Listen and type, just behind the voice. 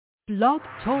Blog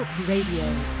Talk Radio.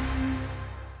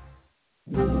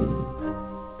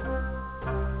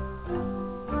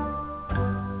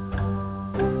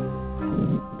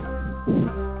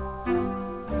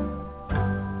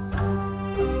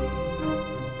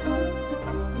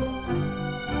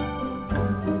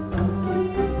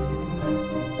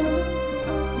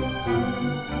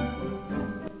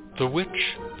 The Witch,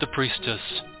 the Priestess,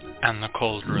 and the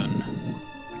Cauldron.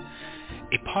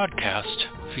 A podcast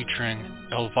featuring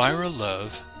Elvyra Love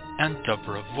and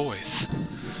Deborah Voith,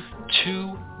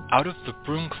 two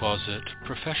out-of-the-broom-closet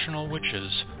professional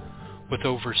witches with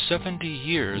over 70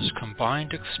 years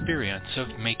combined experience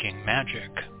of making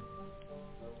magic.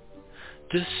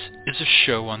 This is a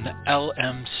show on the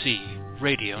LMC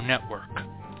radio network.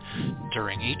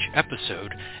 During each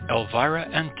episode, Elvyra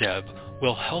and Deb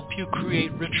will help you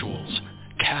create rituals,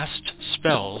 cast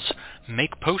spells,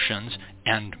 make potions,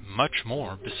 and much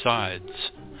more besides.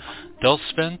 They'll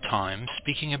spend time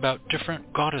speaking about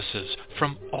different goddesses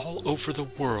from all over the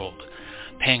world,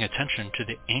 paying attention to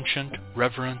the ancient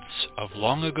reverence of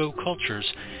long-ago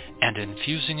cultures and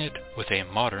infusing it with a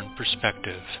modern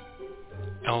perspective.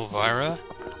 Elvyra,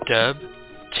 Deb,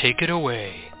 take it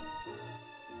away.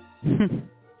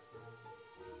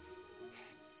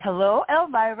 Hello,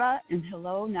 Elvyra, and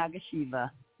hello, Nagashiva.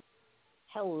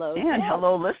 Hello. And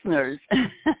hello, listeners.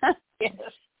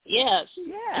 Yes.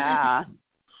 Yeah.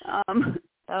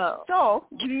 So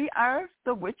we are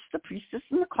the Witch, the Priestess,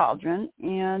 and the Cauldron,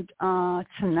 and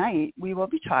tonight we will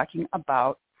be talking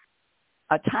about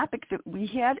a topic that we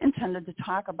had intended to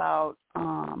talk about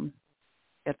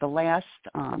at the last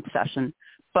session,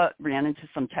 but ran into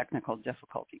some technical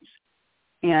difficulties.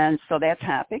 And so that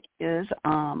topic is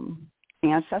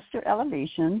Ancestor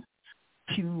Elevation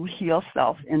to heal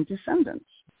self and descendants.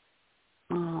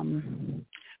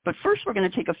 But first we're going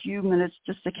to take a few minutes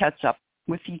just to catch up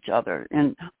with each other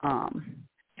and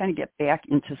kind of get back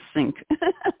into sync.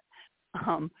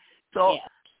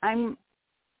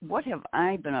 What have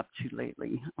I been up to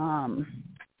lately?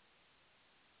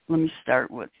 Let me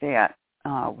start with that.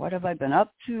 What have I been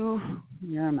up to?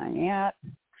 Where am I at?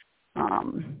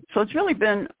 So it's really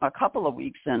been a couple of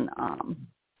weeks, and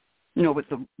with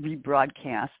the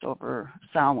rebroadcast over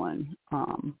Samhain,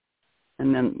 and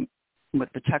then with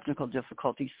the technical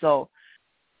difficulties. So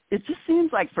it just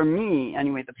seems like, for me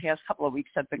anyway, the past couple of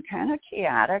weeks have been kind of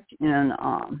chaotic and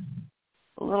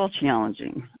a little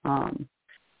challenging.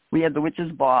 We had the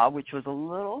Witches' Ball, which was a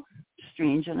little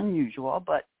strange and unusual,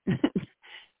 but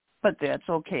but that's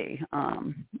okay.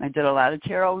 I did a lot of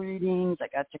tarot readings. I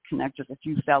got to connect with a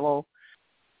few fellow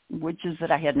witches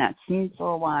that I had not seen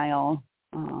for a while.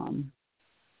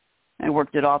 I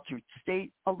worked it all through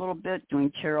state a little bit,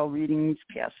 doing tarot readings,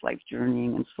 past life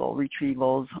journeying, and soul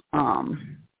retrievals,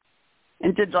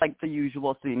 and did like the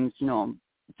usual things,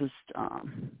 just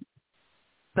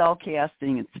spell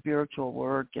casting and spiritual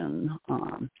work and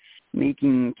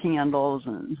making candles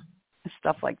and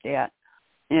stuff like that.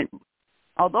 And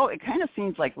although it kind of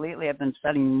seems like lately I've been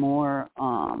setting more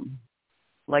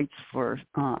lights for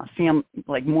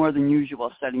like more than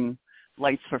usual, setting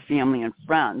lights for family and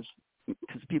friends,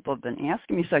 because people have been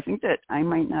asking me. So I think that I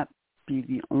might not be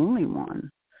the only one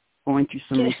going through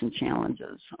some recent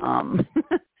challenges.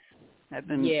 I've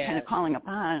been kind of calling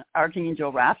upon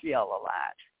Archangel Raphael a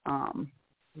lot.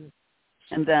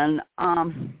 And then,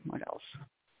 what else?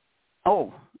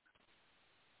 Oh,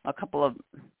 a couple of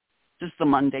just the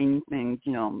mundane things,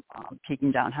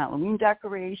 taking down Halloween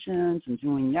decorations and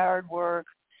doing yard work,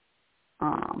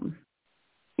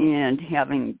 and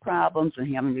having problems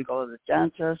and having to go to the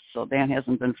dentist. So that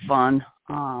hasn't been fun.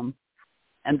 And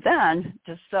then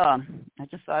I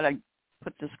just thought I'd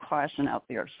put this caution out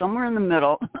there. Somewhere in the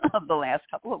middle of the last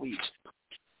couple of weeks,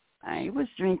 I was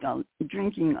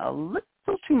drinking a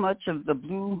little too much of the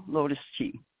Blue Lotus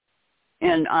tea.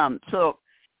 And so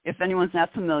if anyone's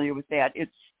not familiar with that,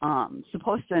 it's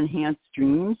supposed to enhance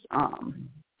dreams.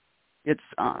 It's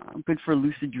good for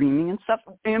lucid dreaming and stuff,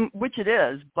 which it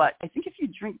is. But I think if you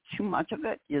drink too much of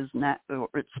it, is not, or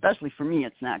especially for me,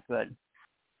 it's not good.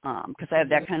 Because I have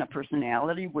that kind of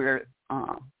personality where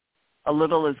a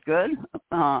little is good.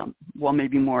 Well,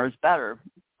 maybe more is better.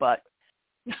 But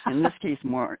in this case,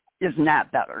 more is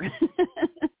not better.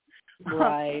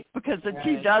 Right. Because the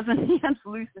tea does enhance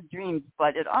lucid dreams,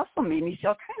 but it also made me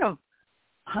feel kind of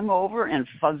hungover and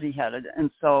fuzzy-headed. And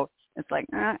so it's like,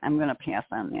 I'm going to pass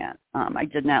on that. I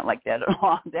did not like that at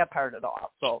all, that part at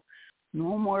all. So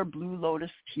no more Blue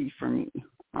Lotus tea for me.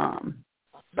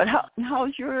 But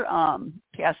how's your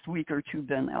past week or two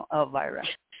been, Elvyra?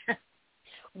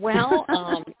 Well,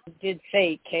 did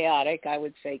say chaotic. I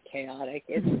would say chaotic.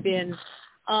 It's been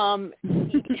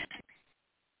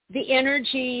the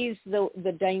energies,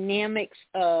 the dynamics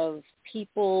of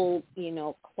people,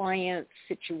 clients,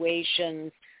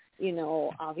 situations,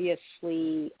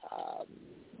 obviously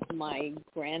my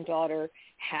granddaughter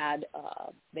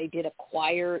they did a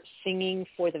choir singing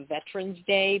for the Veterans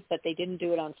Day, but they didn't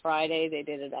do it on Friday. They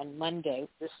did it on Monday,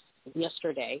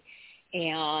 yesterday.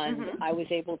 And I was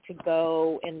able to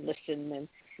go and listen and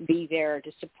be there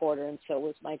to support her, and so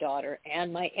was my daughter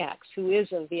and my ex, who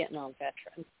is a Vietnam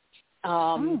veteran.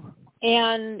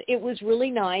 And it was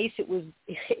really nice.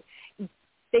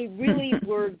 They really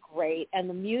were great, and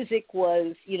the music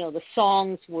was, the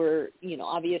songs were,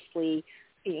 obviously,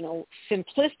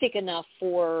 simplistic enough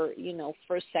for,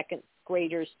 first, second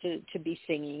graders to be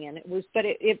singing, and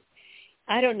it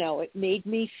I don't know, it made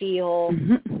me feel,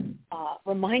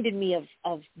 reminded me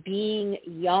of being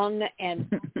young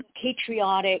and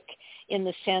patriotic in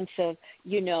the sense of,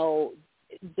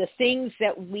 the things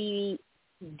that we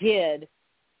did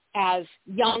as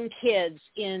young kids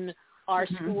in our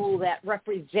school that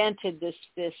represented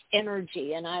this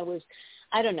energy. And I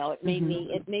don't know, it made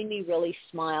me really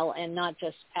smile, and not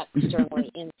just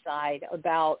externally, inside,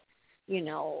 about,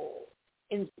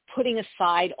 in putting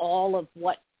aside all of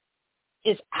what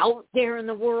is out there in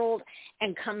the world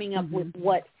and coming up with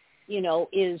what,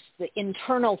 is the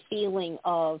internal feeling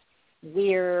of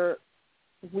where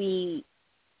we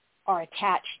are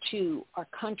attached to our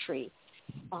country.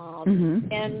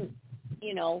 And,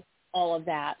 all of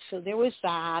that. So there was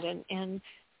that. And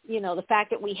the fact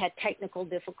that we had technical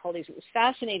difficulties, it was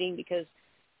fascinating because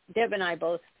Deb and I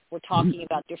both were talking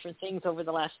about different things over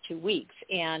the last 2 weeks.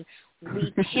 And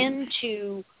we tend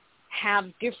to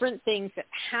have different things that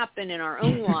happen in our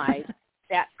own lives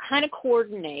that kind of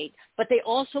coordinate, but they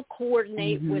also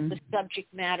coordinate with the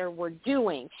subject matter we're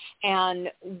doing.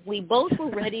 And we both were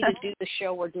ready to do the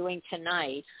show we're doing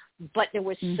tonight, but there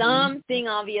was something,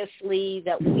 obviously,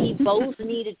 that we both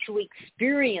needed to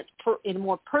experience in a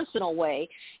more personal way.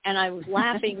 And I was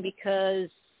laughing because,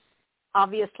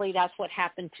 obviously, that's what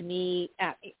happened to me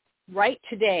right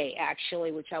today,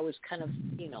 actually, which I was kind of,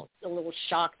 a little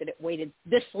shocked that it waited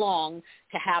this long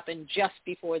to happen just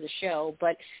before the show.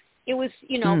 But it was,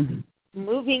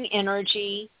 moving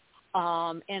energy,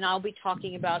 and I'll be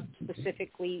talking about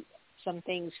specifically some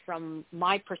things from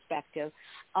my perspective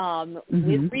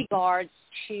with regards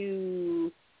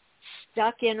to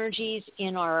stuck energies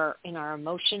in our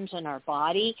emotions and our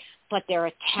body, but they're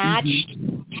attached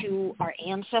to our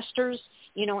ancestors,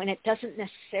 and it doesn't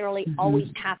necessarily always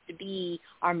have to be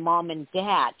our mom and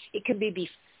dad. It could be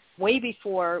way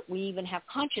before we even have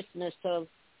consciousness of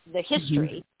the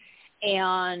history.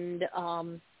 And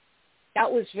that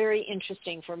was very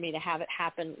interesting for me to have it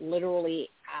happen literally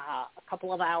a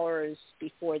couple of hours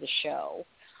before the show.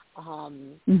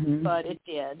 But it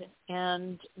did.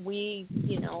 And we,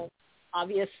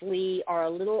 obviously are a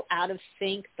little out of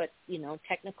sync, but,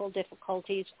 technical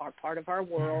difficulties are part of our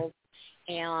world.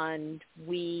 And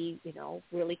we,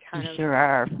 really kind of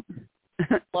are.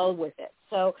 flow with it.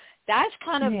 So that's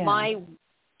kind of my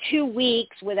 2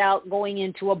 weeks without going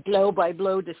into a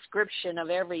blow-by-blow description of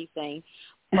everything.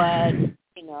 But,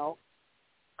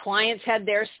 clients had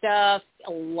their stuff,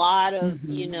 a lot of,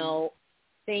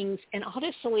 things. And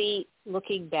honestly,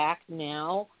 looking back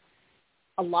now,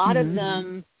 a lot of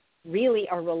them really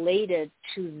are related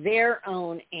to their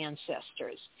own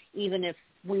ancestors. Even if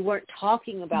we weren't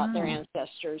talking about their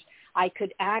ancestors, I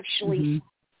could actually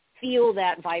feel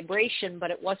that vibration,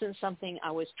 but it wasn't something I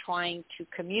was trying to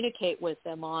communicate with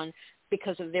them on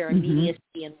because of their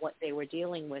immediacy and what they were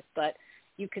dealing with. But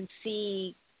you can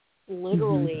see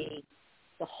literally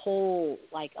the whole,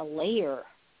 like a layer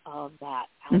of that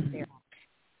out there.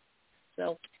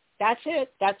 So that's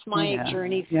it. That's my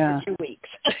journey for 2 weeks.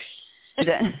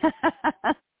 That,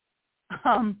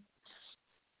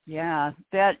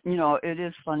 it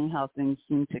is funny how things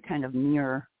seem to kind of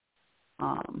mirror,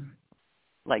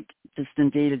 like just in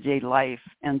day-to-day life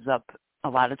ends up a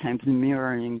lot of times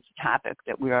mirroring the topic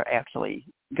that we are actually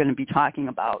going to be talking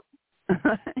about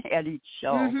at each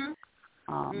show.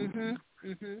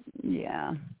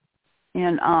 Yeah.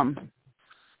 And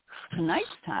tonight's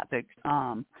topic,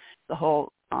 the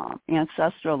whole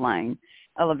Ancestral Line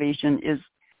Elevation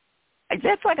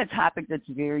that's like a topic that's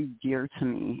very dear to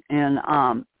me. And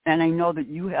I know that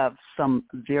you have some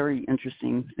very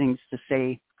interesting things to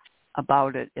say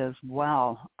about it as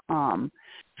well. So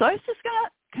I was just going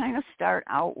to kind of start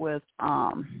out with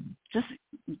just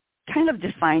kind of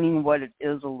defining what it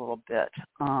is a little bit.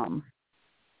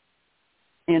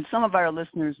 And some of our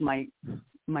listeners might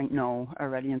know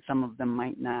already, and some of them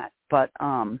might not. But,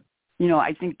 I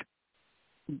think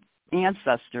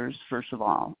ancestors, first of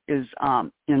all, is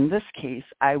in this case,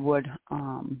 I would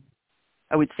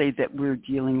say that we're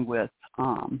dealing with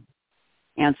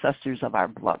ancestors of our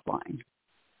bloodline,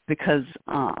 because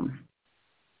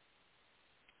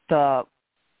the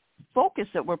focus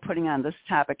that we're putting on this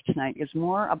topic tonight is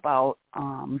more about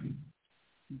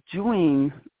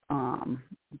doing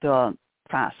the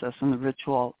process and the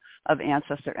ritual of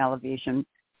ancestor elevation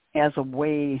as a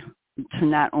way to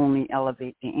not only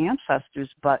elevate the ancestors,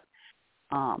 but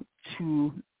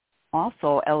to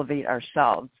also elevate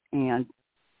ourselves and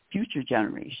future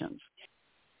generations.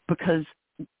 Because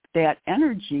that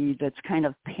energy that's kind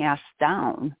of passed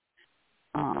down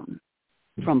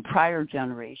from prior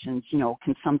generations,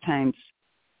 can sometimes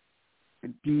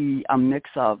be a mix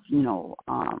of,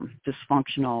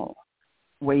 dysfunctional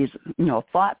ways,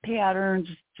 thought patterns,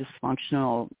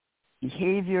 dysfunctional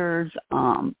behaviors,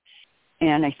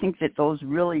 and I think that those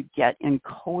really get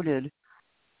encoded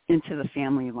into the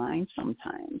family line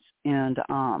sometimes. And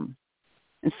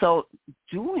so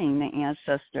doing the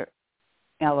ancestor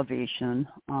elevation,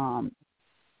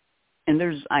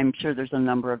 and I'm sure there's a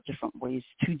number of different ways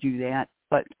to do that,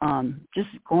 but just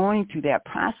going through that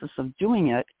process of doing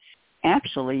it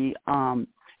actually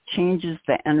changes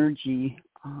the energy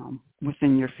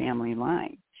within your family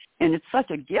line. And it's such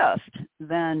a gift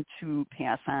then to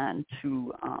pass on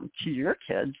to your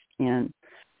kids and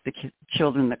the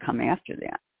children that come after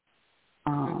that.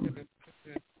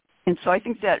 And so I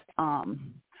think that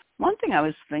one thing I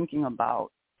was thinking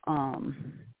about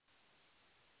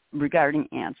regarding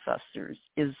ancestors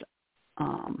is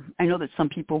I know that some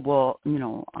people will,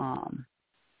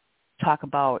 talk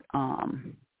about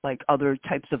like other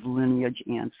types of lineage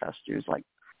ancestors, like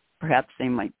perhaps they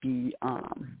might be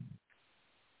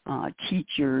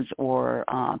teachers or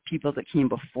people that came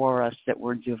before us that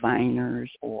were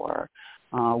diviners or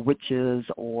witches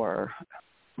or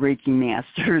Reiki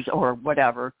masters or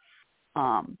whatever,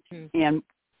 and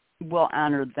we'll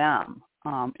honor them,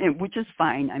 which is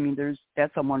fine. I mean,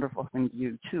 that's a wonderful thing to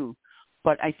do too.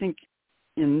 But I think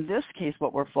in this case,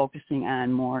 what we're focusing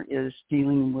on more is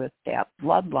dealing with that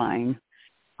bloodline,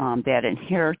 that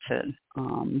inherited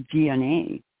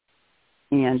DNA,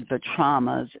 and the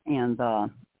traumas and the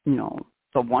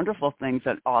wonderful things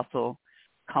that also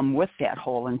come with that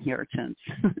whole inheritance.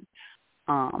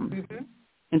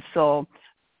 And so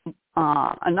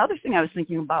another thing I was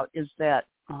thinking about is that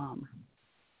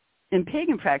in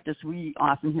pagan practice, we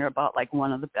often hear about like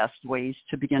one of the best ways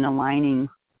to begin aligning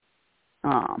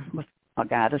with a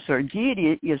goddess or a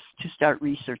deity is to start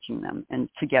researching them and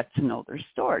to get to know their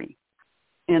story.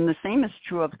 And the same is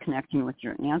true of connecting with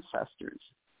your ancestors.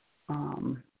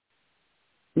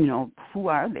 Who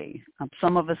are they?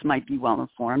 Some of us might be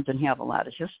well-informed and have a lot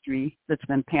of history that's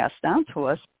been passed down to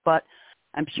us, but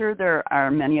I'm sure there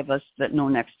are many of us that know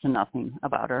next to nothing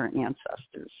about our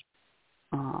ancestors.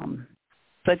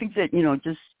 So I think that,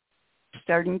 just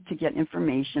starting to get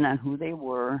information on who they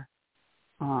were,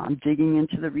 digging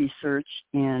into the research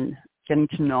and getting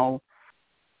to know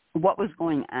what was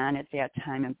going on at that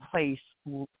time and place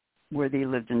where they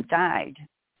lived and died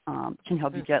can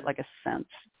help you get like a sense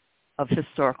of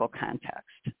historical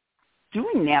context.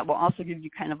 Doing that will also give you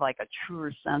kind of like a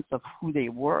truer sense of who they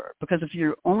were, because if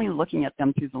you're only looking at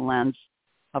them through the lens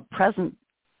of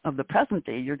the present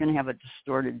day, you're going to have a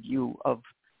distorted view of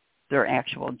their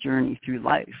actual journey through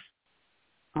life.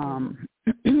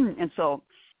 And so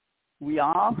we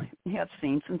all have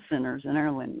saints and sinners in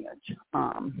our lineage.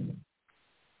 And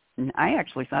I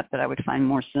actually thought that I would find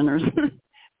more sinners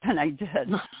than I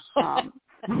did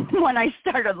when I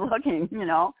started looking.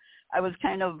 I was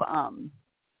kind of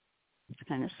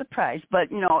surprised, but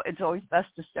it's always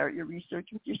best to start your research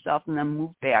with yourself and then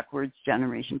move backwards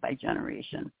generation by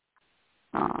generation.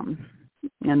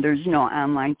 And there's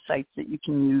online sites that you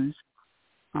can use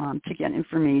to get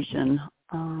information.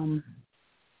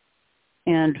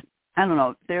 And I don't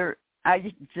know,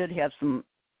 I did have some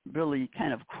really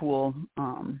kind of cool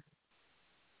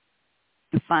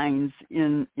finds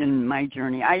in my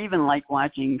journey. I even like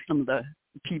watching some of the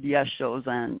PBS shows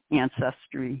on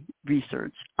ancestry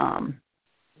research.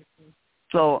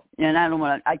 So, and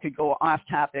I could go off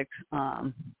topic,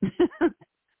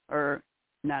 or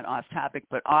not off topic,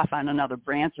 but off on another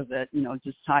branch of it,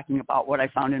 just talking about what I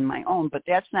found in my own, but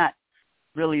that's not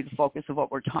really the focus of what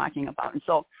we're talking about. And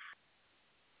so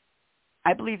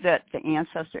I believe that the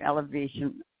ancestor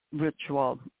elevation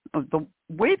ritual, the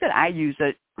way that I use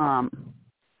it,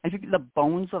 I think the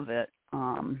bones of it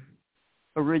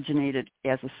originated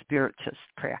as a spiritist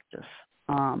practice,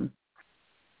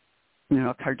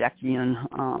 Kardecian,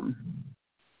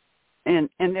 and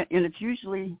it's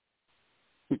usually,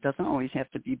 it doesn't always have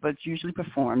to be, but it's usually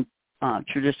performed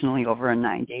traditionally over a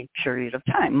 9-day period of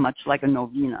time, much like a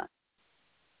novena.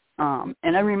 And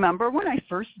I remember when I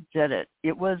first did it,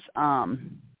 it was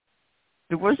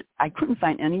I couldn't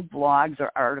find any blogs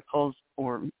or articles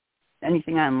or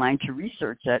anything online to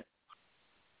research it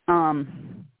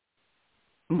when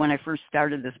I first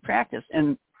started this practice.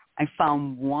 And I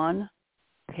found one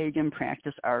Pagan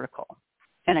practice article.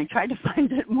 And I tried to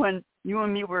find it when you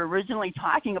and me were originally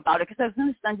talking about it because I was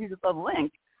going to send you the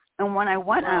link. And when I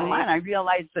went online, I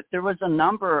realized that there was a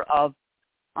number of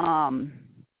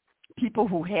people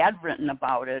who had written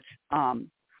about it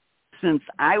since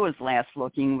I was last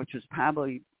looking, which was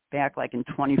probably back like in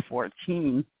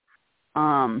 2014.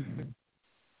 And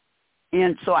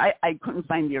so I couldn't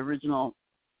find the original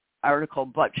article.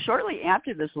 But shortly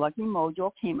after this, Lucky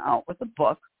Mojo came out with a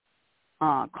book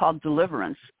called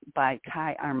Deliverance by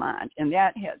Kai Armand. And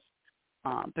that has,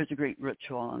 there's a great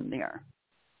ritual in there.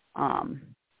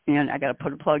 And I got to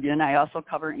put a plug in. I also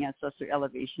cover Ancestor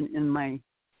Elevation in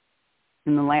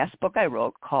the last book I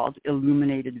wrote called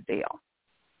Illuminated Veil.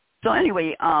 So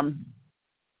anyway,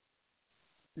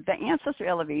 the Ancestor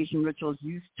Elevation ritual is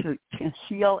used to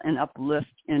heal and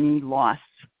uplift any lost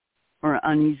or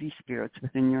uneasy spirits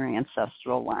within your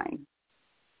ancestral line.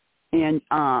 And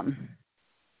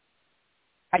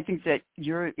I think that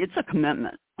it's a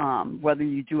commitment. Whether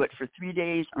you do it for 3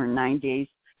 days or 9 days,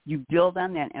 you build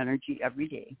on that energy every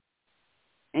day.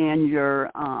 And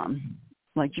your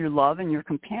love and your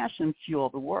compassion fuel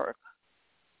the work.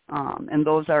 And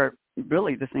those are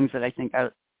really the things that I think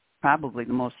are probably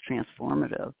the most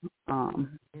transformative.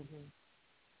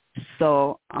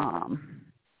 So,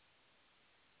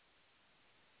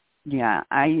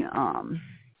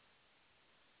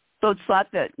 so it's thought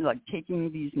that like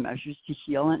taking these measures to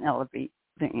heal and elevate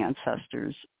the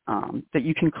ancestors, that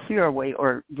you can clear away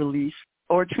or release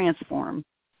or transform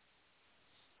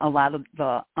a lot of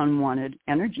the unwanted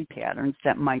energy patterns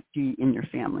that might be in your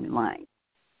family line.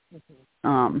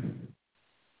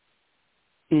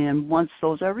 And once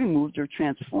those are removed or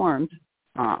transformed,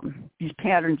 these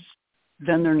patterns,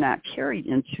 then they're not carried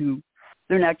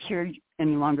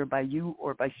any longer by you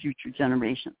or by future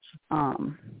generations.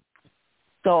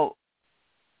 So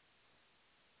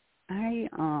I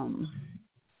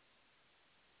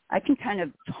can kind of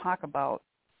talk about,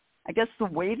 I guess, the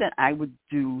way that I would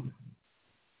do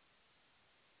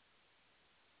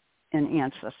an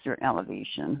ancestor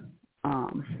elevation.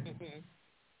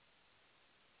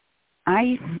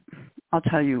 I'll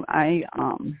tell you,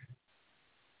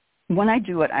 when I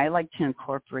do it, I like to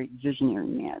incorporate visionary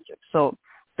magic, so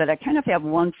that I kind of have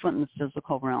one foot in the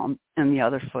physical realm and the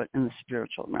other foot in the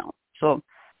spiritual realm. So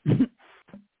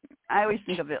I always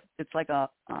think of it, it's like a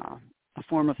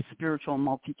form of spiritual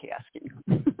multitasking.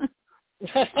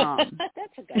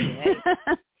 That's a good way.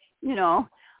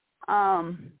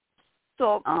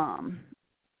 So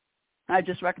I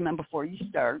just recommend before you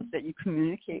start that you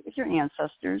communicate with your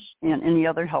ancestors and any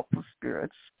other helpful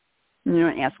spirits,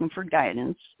 and ask them for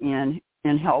guidance and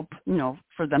help,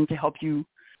 for them to help you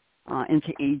and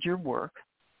to aid your work.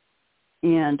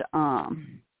 And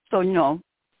so,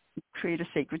 create a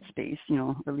sacred space,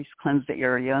 at least cleanse the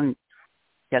area and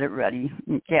get it ready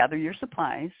and gather your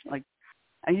supplies. Like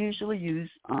I usually use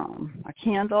a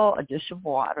candle, a dish of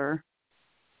water,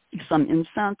 some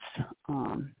incense,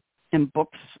 and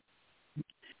books.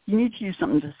 You need to use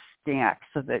something to stack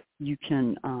so that you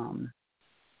can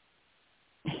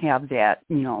have that,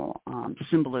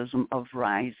 symbolism of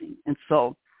rising. And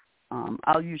so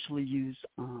I'll usually use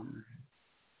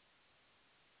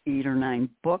 8 or 9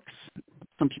 books.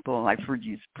 Some people I've heard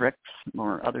use bricks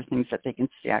or other things that they can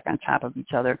stack on top of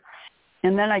each other.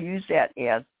 And then I use that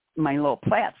as my little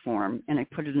platform, and I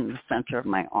put it in the center of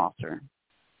my altar.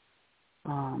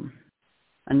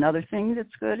 Another thing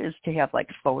that's good is to have like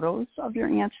photos of your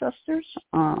ancestors.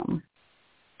 Some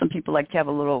people like to have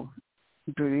a little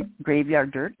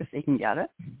graveyard dirt if they can get it.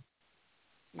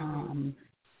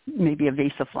 Maybe a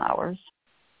vase of flowers.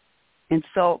 And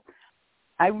so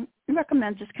I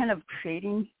recommend just kind of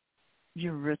creating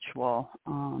your ritual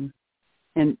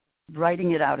and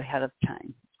writing it out ahead of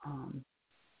time.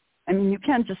 You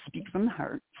can just speak from the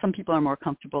heart. Some people are more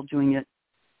comfortable doing it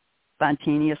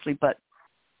spontaneously, but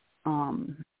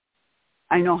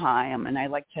I know how I am, and I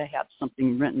like to have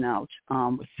something written out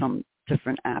with some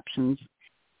different options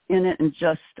in it, and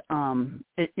just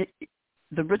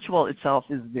the ritual itself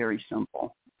is very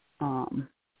simple.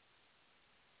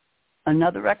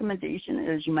 Another recommendation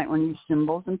is you might want to use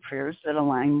symbols and prayers that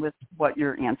align with what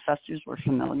your ancestors were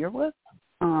familiar with.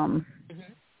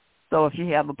 So if you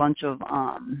have a bunch of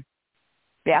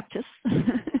Baptists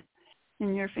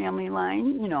in your family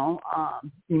line,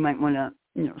 you might want to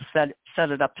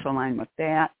set it up to align with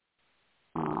that.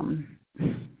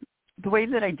 The way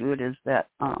that I do it is that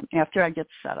after I get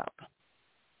set up,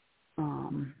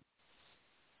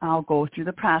 I'll go through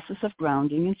the process of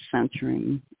grounding and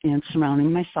centering and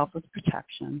surrounding myself with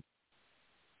protection.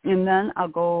 And then I'll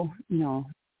go,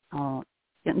 I'll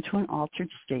get into an altered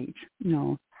state,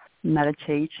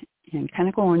 meditate and kind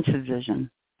of go into vision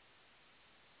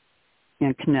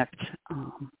and connect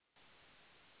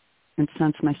and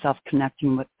sense myself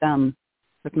connecting with them,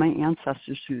 with my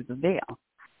ancestors through the veil.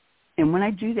 And when I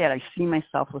do that, I see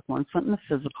myself with one foot in the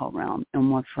physical realm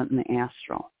and one foot in the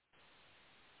astral.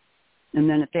 And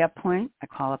then at that point, I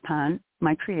call upon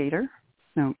my creator,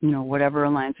 whatever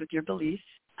aligns with your beliefs,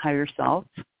 higher self,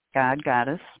 God,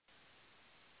 goddess.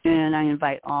 And I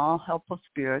invite all helpful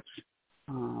spirits,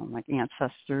 like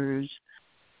ancestors,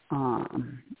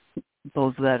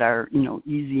 those that are,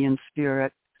 easy in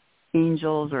spirit,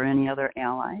 angels or any other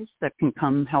allies that can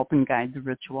come help and guide the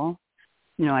ritual.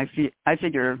 I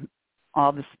figure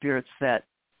all the spirits that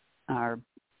are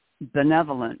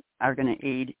benevolent are going to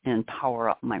aid and power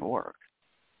up my work.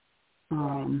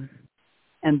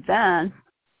 And then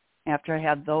after I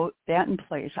have that in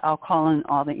place, I'll call in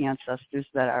all the ancestors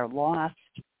that are lost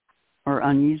or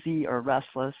uneasy or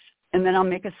restless, and then I'll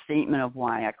make a statement of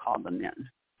why I called them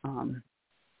in,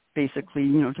 basically,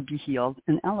 to be healed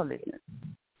and elevated.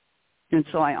 And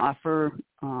so I offer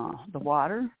the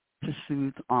water to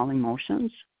soothe all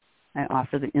emotions. I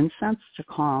offer the incense to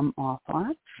calm all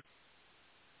thoughts.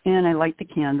 And I light the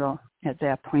candle at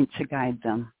that point to guide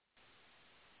them.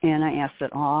 And I ask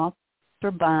that all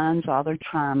their bonds, all their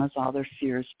traumas, all their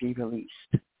fears be released.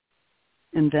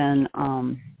 And then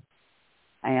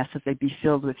I ask that they be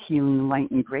filled with healing, light,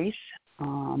 and grace.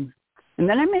 And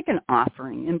then I make an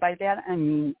offering. And by that I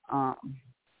mean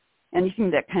anything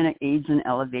that kind of aids in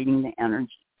elevating the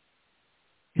energy.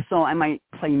 So I might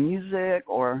play music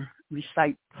or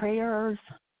recite prayers,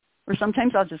 or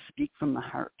sometimes I'll just speak from the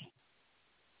heart.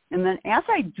 And then as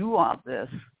I do all this,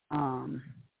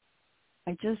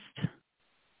 I just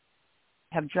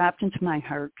have dropped into my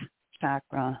heart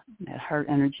chakra, that heart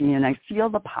energy, and I feel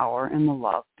the power and the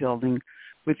love building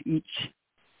with each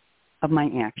of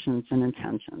my actions and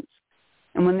intentions.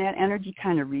 And when that energy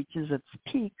kind of reaches its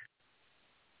peak,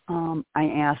 I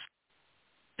ask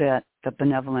that the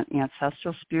benevolent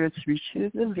ancestral spirits reach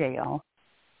through the veil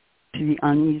to the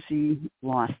uneasy,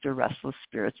 lost, or restless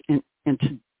spirits and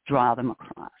to draw them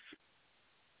across.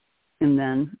 And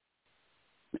then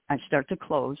I start to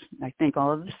close. I thank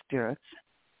all of the spirits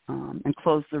and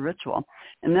close the ritual.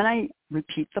 And then I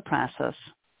repeat the process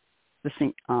the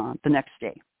next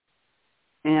day.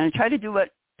 And I try to do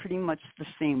it pretty much the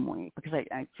same way because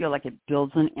I feel like it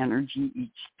builds an energy each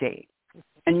day.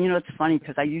 And, it's funny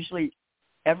because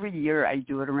every year I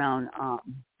do it around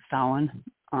Samhain.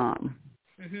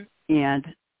 And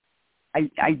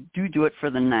I do it for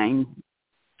the 9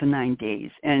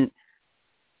 days. And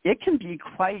it can be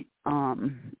quite,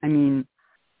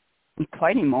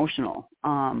 quite emotional.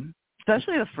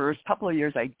 Especially the first couple of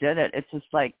years I did it. It's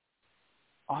just like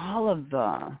all of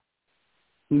the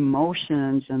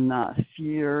emotions and the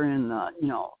fear and the,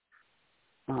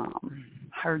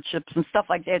 hardships and stuff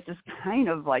like that just kind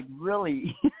of like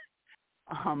really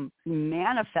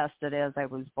manifested as I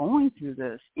was going through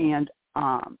this. And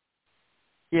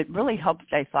it really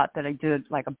helped. I thought that I did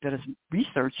like a bit of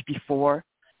research before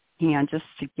and just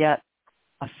to get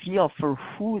a feel for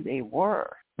who they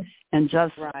were and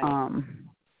just,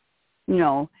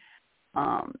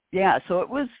 so it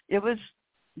was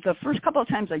the first couple of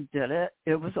times I did it,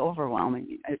 it was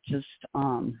overwhelming. It just,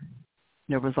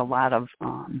 there was a lot of,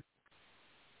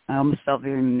 I almost felt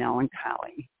very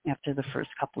melancholy after the first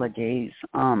couple of days.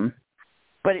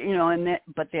 But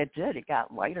it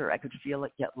got lighter. I could feel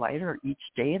it get lighter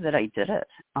each day that I did it.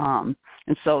 And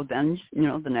so then,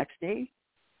 the next day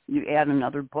you add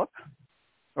another book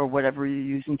or whatever you're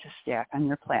using to stack on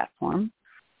your platform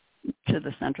to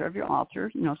the center of your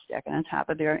altar, stack it on top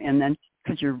of there. And then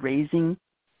because you're raising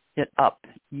it up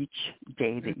each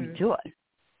day that you do it.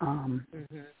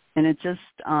 And it just,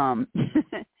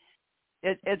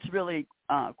 it's really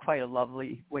quite a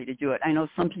lovely way to do it. I know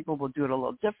some people will do it a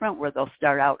little different where they'll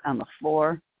start out on the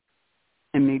floor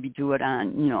and maybe do it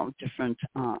on, different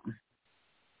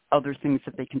other things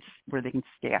where they can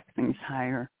stack things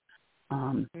higher.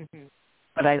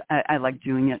 But I like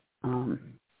doing it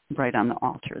right on the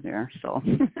altar there. So,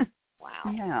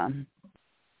 wow. Yeah.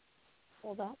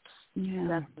 Well, that's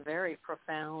very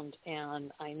profound.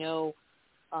 And I know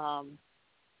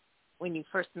when you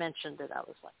first mentioned it, I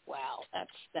was like, wow,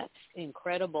 that's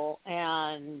incredible.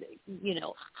 And,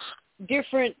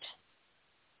 different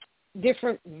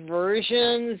different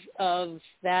versions of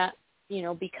that,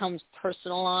 becomes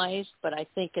personalized. But I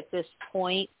think at this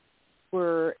point,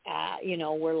 we're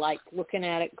like looking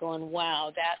at it going,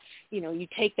 wow, that's, you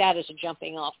take that as a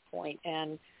jumping off point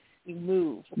and you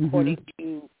move according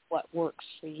to what works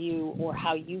for you or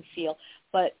how you feel.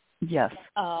 But yes.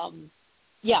 I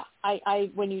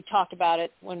when you talked about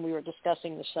it, when we were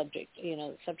discussing the subject,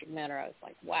 the subject matter, I was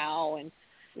like, wow. And,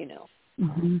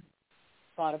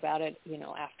 thought about it,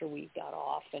 after we got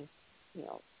off, and,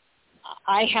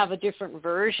 I have a different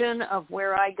version of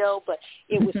where I go, but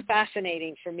it was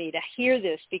fascinating for me to hear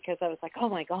this because I was like, oh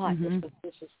my God,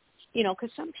 this is,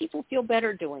 because some people feel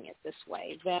better doing it this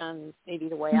way than maybe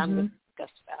the way I'm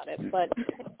discussed about it. But,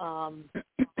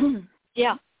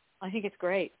 yeah, I think it's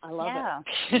great. I love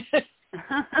it.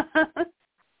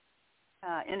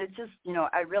 And it just,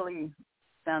 I really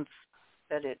sense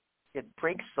that it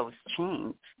breaks those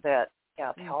chains that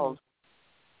have held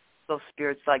those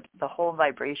spirits, like the whole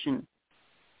vibration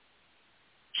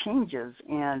changes,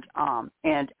 and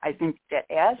I think that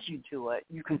as you do it,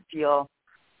 you can feel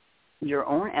your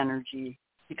own energy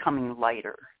becoming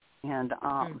lighter and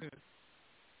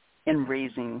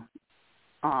raising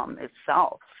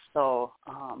itself. So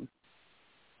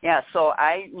so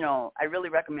I really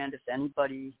recommend, if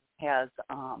anybody has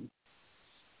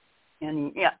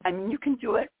you can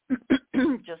do it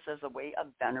just as a way of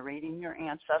venerating your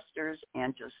ancestors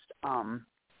and just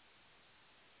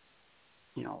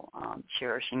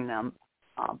cherishing them.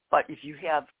 But if you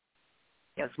have,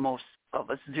 as most of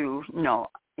us do,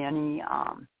 any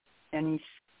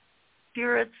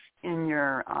spirits in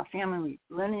your family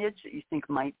lineage that you think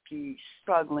might be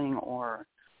struggling or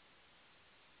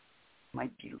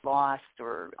might be lost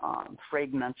or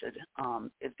fragmented,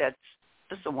 that's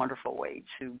just a wonderful way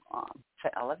to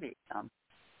elevate them.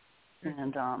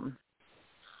 And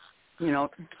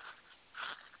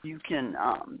you can.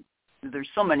 There's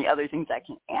so many other things I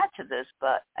can add to this,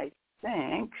 but I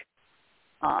think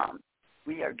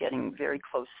we are getting very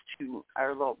close to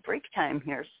our little break time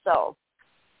here. So,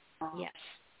 yes.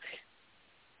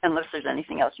 Unless there's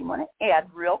anything else you want to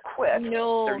add real quick.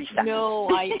 No,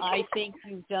 I think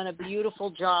you've done a beautiful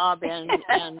job, and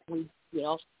we,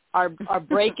 our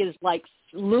break is like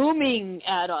looming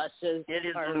at us. It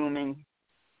is looming.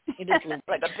 It is looming.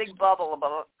 Like a big bubble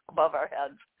above our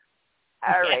heads.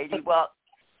 All righty. Well,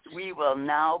 we will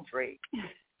now break.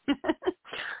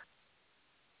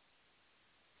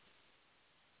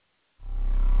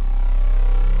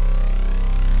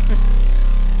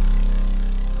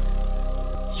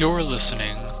 You're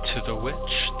listening to The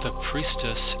Witch, the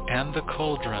Priestess, and the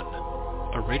Cauldron,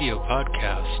 a radio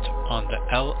podcast on the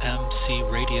LMC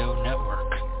Radio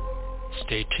Network.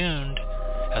 Stay tuned,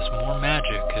 as more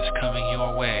magic is coming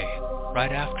your way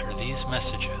right after these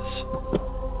messages.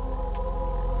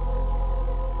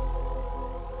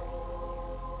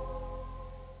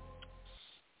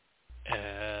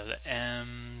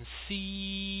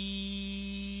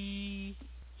 LMC.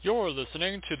 You're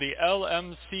listening to the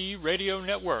LMC Radio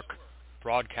Network,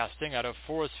 broadcasting out of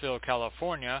Forestville,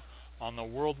 California, on the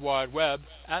World Wide Web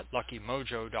at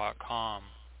luckymojo.com.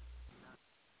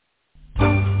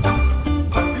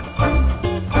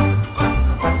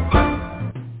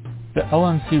 The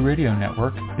LMC Radio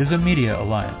Network is a media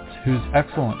alliance whose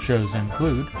excellent shows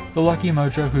include The Lucky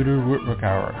Mojo Hoodoo Rootwork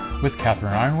Hour with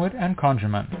Catherine Ironwood and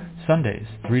Conjurement, Sundays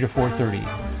 3 to 4:30.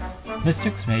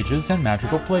 Mystics, Mages, and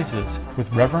Magical Places with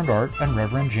Reverend Art and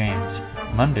Reverend James,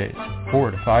 Mondays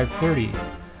 4 to 5:30.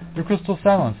 The Crystal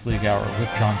Silence League Hour with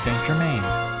John St. Germain,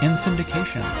 in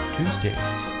syndication, Tuesdays.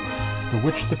 The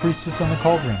Witch, the Priestess, and the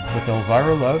Cauldron with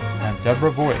Elvyra Love and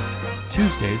Deborah Voith,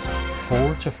 Tuesdays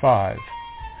 4 to 5.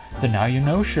 The Now You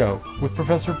Know Show with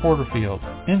Professor Porterfield,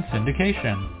 in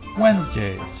syndication,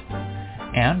 Wednesdays.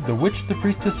 And The Witch, the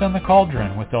Priestess, and the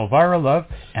Cauldron with Elvyra Love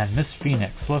and Miss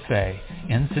Phoenix LaFay,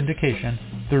 in syndication,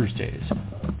 Thursdays.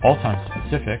 All times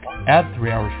Pacific, add 3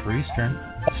 hours for Eastern,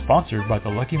 sponsored by the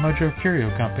Lucky Mojo Curio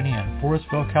Company in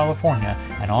Forestville, California,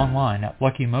 and online at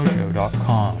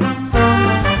luckymojo.com.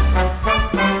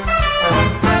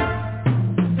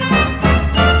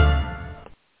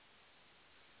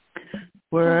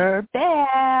 We're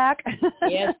back.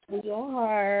 Yes, we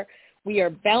are. We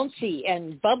are bouncy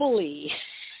and bubbly.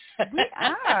 We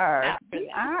are.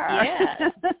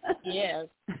 Yes.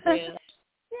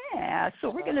 Yeah, so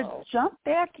we're going to jump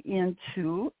back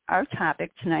into our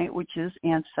topic tonight, which is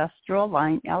Ancestral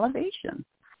Line Elevation.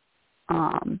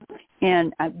 And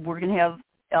we're going to have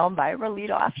Elvyra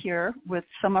lead off here with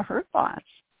some of her thoughts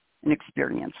and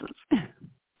experiences.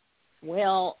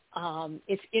 Well,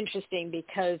 it's interesting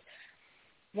because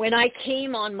when I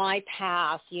came on my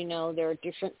path, there are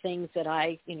different things that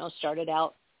I, started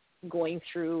out going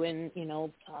through and,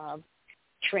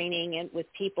 training and with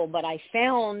people. But I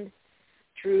found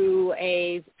through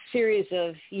a series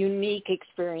of unique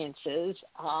experiences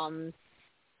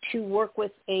to work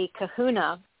with a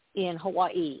kahuna in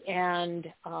Hawaii. And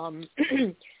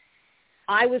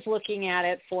I was looking at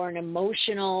it for an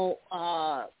emotional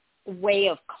way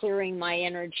of clearing my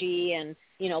energy and,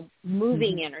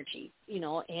 moving energy,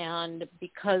 and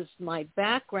because my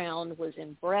background was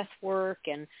in breath work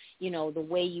and, the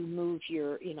way you move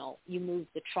you move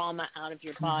the trauma out of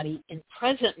your body in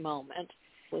present moment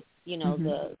with,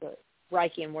 the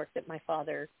Reichian work that my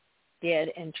father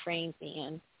did and trained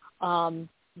me in.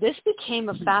 This became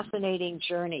a fascinating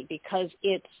journey because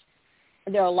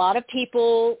there are a lot of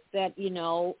people that,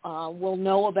 will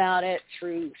know about it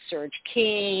through Serge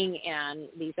King and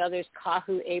these others.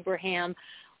 Kahu Abraham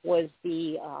was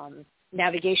the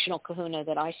navigational kahuna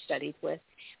that I studied with.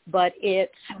 But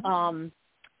it's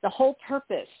the whole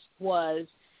purpose was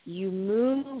you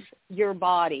move your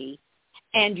body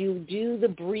and you do the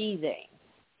breathing.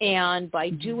 And by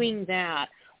doing that,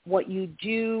 what you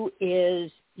do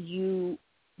is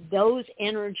those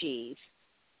energies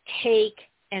take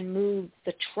and move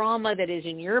the trauma that is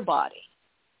in your body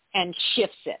and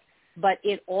shifts it. But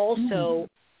it also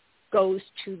goes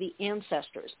to the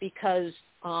ancestors because,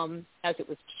 as it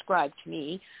was described to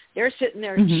me, they're sitting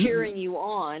there cheering you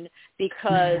on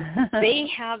because they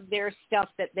have their stuff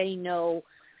that they know,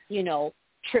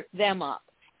 tripped them up.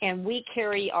 And we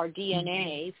carry our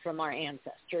DNA from our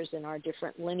ancestors and our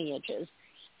different lineages.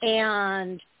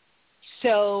 And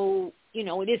so,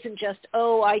 it isn't just,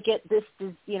 I get this,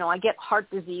 I get heart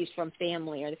disease from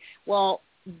family. Well,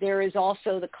 there is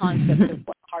also the concept of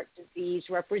what heart disease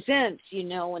represents, in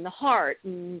the heart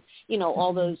and,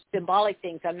 all those symbolic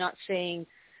things. I'm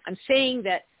saying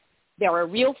that there are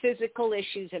real physical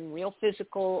issues and real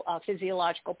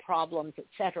physiological problems, et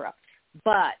cetera.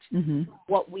 But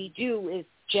what we do is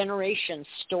generations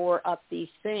store up these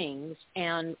things,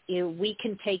 and we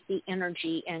can take the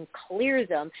energy and clear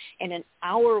them. And in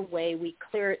our way, we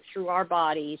clear it through our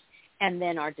bodies, and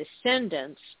then our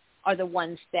descendants are the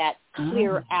ones that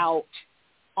clear out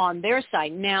on their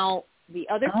side. Now, the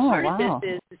other part of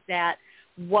this is that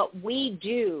what we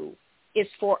do is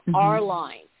for our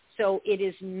line. So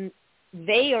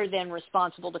they are then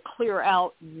responsible to clear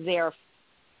out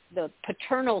the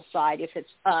paternal side, if it's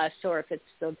us, or if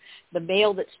it's the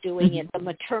male that's doing it, the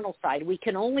maternal side. We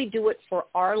can only do it for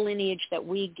our lineage that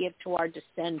we give to our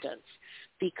descendants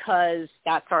because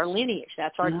that's our lineage.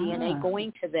 That's our DNA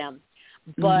going to them.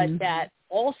 But that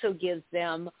also gives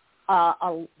them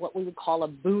what we would call a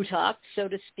boot up, so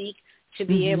to speak, to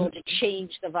be able to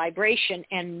change the vibration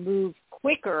and move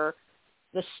quicker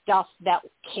the stuff that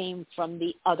came from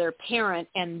the other parent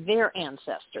and their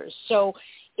ancestors. So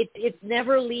it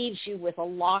never leaves you with a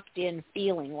locked-in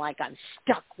feeling like I'm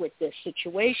stuck with this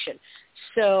situation.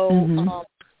 So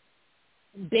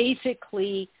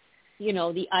basically,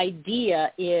 the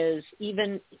idea is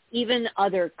even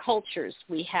other cultures.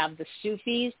 We have the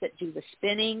Sufis that do the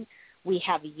spinning. We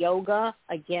have yoga,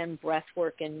 again, breath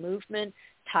work and movement.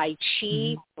 Tai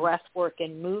Chi, breath work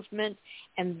and movement.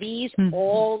 And these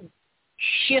all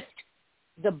shift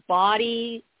the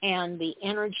body and the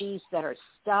energies that are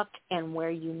stuck and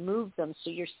where you move them. So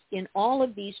you're in all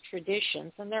of these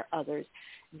traditions, and there are others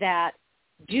that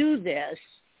do this.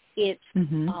 It's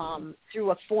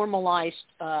through a formalized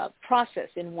process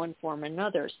in one form or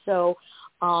another. So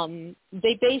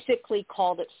they basically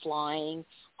called it flying.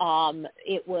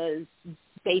 It was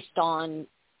based on,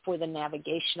 for the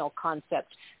navigational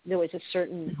concept, there was a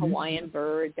certain Hawaiian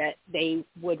bird that they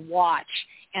would watch,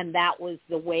 and that was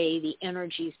the way the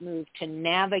energies moved to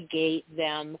navigate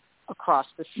them across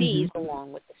the seas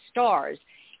along with the stars.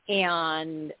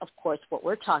 And, of course, what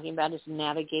we're talking about is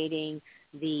navigating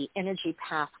the energy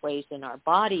pathways in our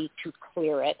body to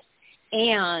clear it,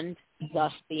 and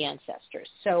thus the ancestors.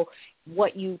 So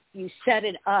what you set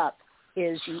it up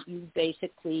is you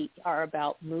basically are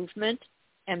about movement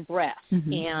and breath,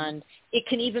 and it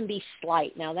can even be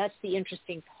slight. Now, that's the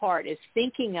interesting part, is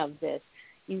thinking of this.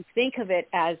 You think of it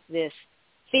as this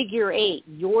figure eight.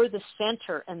 You're the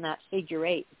center in that figure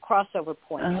eight, crossover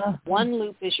point. One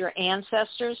loop is your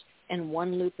ancestors, and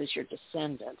one loop is your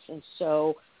descendants. And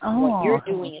so what you're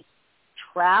doing is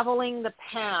traveling the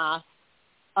path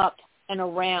up and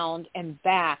around and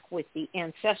back with the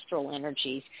ancestral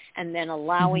energies, and then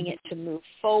allowing it to move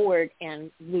forward and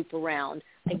loop around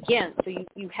again. So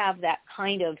you have that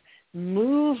kind of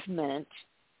movement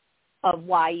of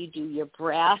why you do your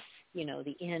breath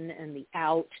the in and the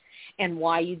out, and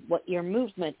what your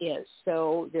movement is.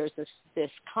 So there's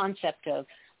this concept of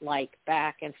like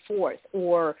back and forth,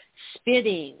 or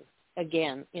spitting,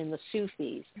 again, in the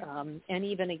Sufis, and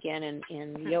even again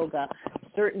in yoga,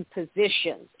 certain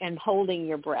positions, and holding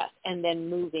your breath and then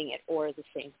moving it, or the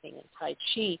same thing in Tai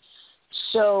Chi.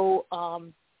 So,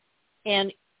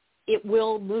 and it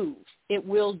will move. It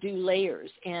will do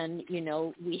layers. And,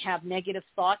 we have negative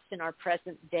thoughts in our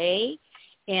present day,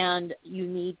 and you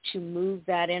need to move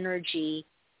that energy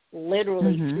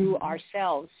literally through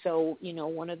ourselves. So,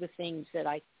 one of the things that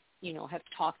I, have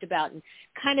talked about and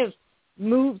kind of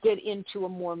moved it into a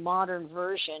more modern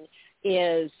version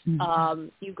is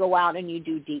you go out and you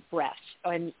do deep breaths,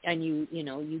 and you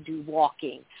do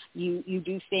walking. You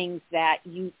do things that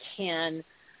you can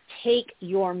take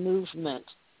your movement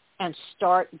and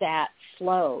start that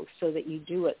flow so that you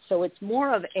do it. So it's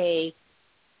more of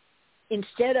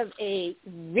instead of a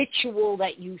ritual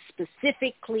that you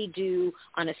specifically do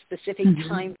on a specific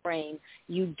time frame,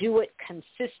 you do it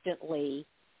consistently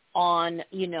on,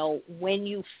 when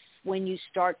you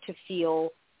start to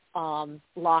feel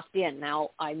locked in.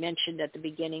 Now, I mentioned at the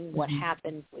beginning what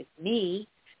happened with me,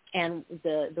 and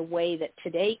the way that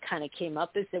today kind of came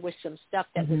up is there was some stuff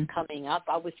that was coming up.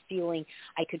 I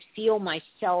could feel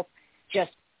myself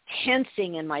just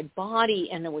tensing in my body,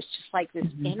 and there was just like this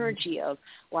energy of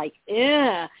like,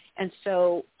 eh. And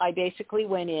so I basically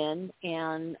went in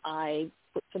and I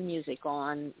put some music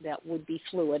on that would be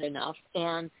fluid enough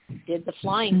and did the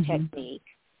flying technique,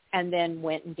 and then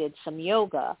went and did some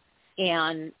yoga.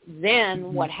 And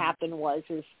then what happened was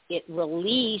it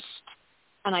released,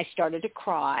 and I started to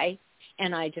cry,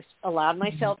 and I just allowed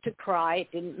myself to cry.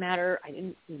 It didn't matter.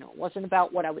 It wasn't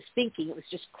about what I was thinking. It was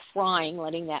just crying,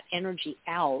 letting that energy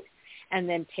out, and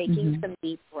then taking some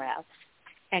deep breaths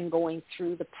and going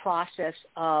through the process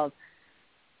of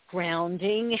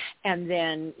grounding, and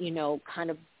then, kind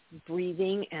of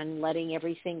breathing and letting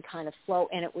everything kind of flow.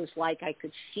 And it was like I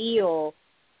could feel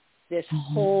this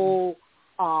whole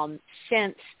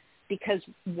sense, because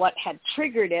what had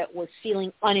triggered it was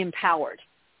feeling unempowered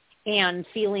and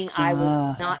feeling I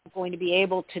was not going to be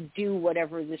able to do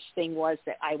whatever this thing was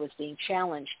that I was being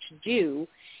challenged to do.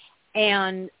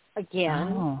 And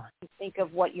again, you think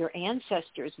of what your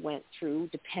ancestors went through,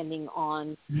 depending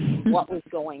on what was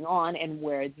going on and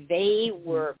where they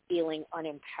were feeling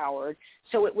unempowered.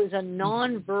 So it was a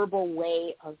nonverbal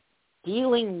way of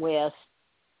dealing with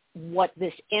what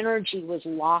this energy was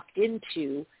locked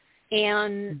into.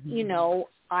 And,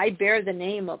 I bear the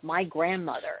name of my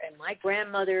grandmother, and my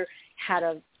grandmother had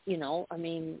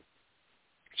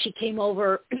she came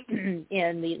over in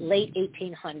the late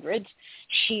 1800s.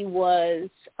 She was,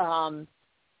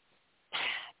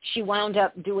 she wound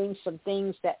up doing some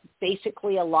things that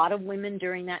basically a lot of women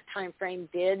during that time frame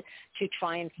did to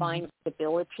try and find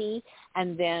stability.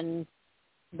 And then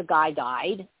the guy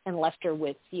died and left her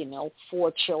with,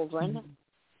 4 children.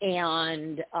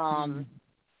 And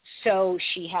so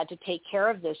she had to take care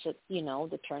of this at,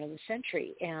 the turn of the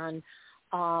century. And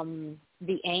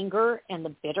the anger and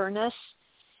the bitterness.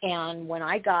 And when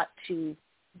I got to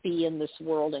be in this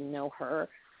world and know her,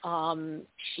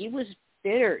 she was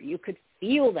bitter. You could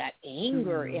feel that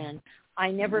anger. And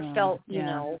I never felt,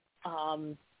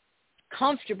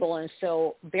 comfortable. And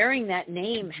so bearing that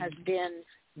name has been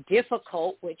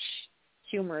difficult, which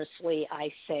humorously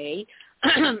I say.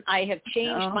 I have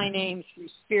changed my name through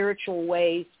spiritual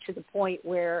ways to the point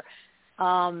where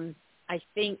I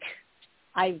think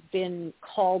I've been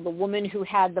called the woman who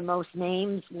had the most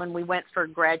names when we went for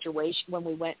graduation, when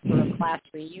we went for a class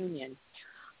reunion.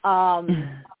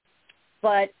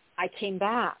 But I came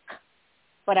back,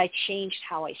 but I changed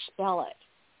how I spell it.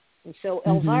 And so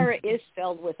Elvyra is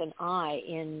spelled with an I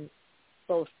in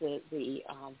both the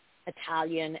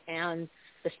Italian and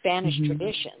the Spanish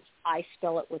traditions. I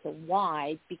spell it with a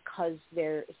Y because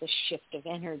there is a shift of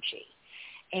energy,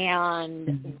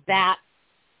 and that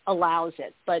allows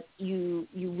it. But you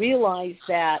realize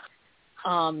that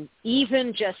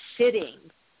even just sitting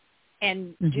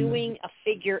and doing a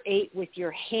figure 8 with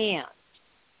your hands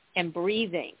and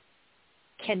breathing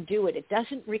can do it. It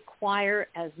doesn't require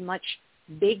as much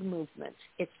big movements.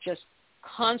 It's just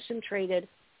concentrated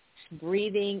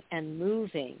breathing and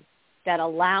moving that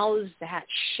allows that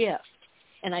shift.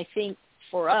 And I think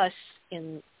for us,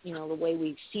 in the way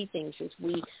we see things, is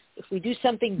if we do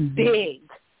something big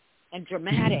and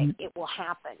dramatic, it will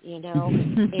happen,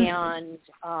 And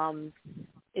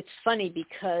it's funny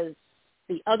because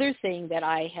the other thing that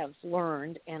I have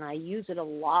learned, and I use it a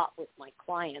lot with my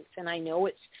clients, and I know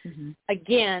it's,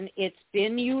 again, it's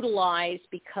been utilized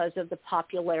because of the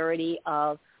popularity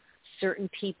of certain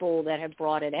people that have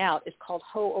brought it out, is called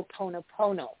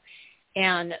Ho'oponopono.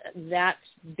 And that's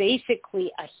basically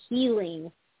a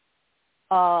healing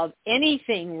of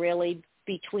anything really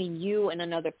between you and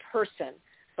another person.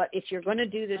 But if you're going to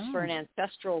do this for an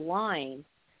ancestral line,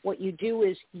 what you do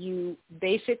is you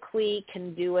basically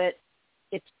can do it.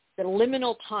 It's the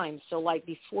liminal time. So like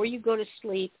before you go to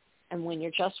sleep and when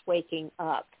you're just waking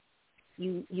up,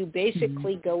 you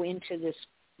basically go into this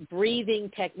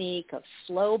breathing technique of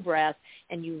slow breath,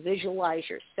 and you visualize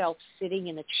yourself sitting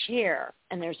in a chair,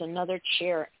 and there's another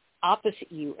chair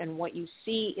opposite you, and what you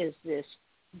see is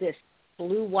this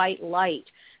blue-white light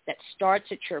that starts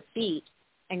at your feet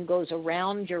and goes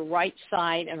around your right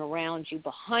side and around you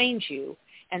behind you,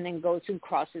 and then goes and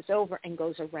crosses over and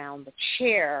goes around the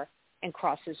chair and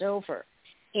crosses over.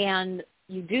 And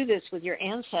you do this with your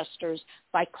ancestors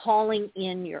by calling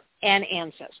in an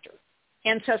ancestor.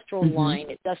 Ancestral line.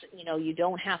 It doesn't, you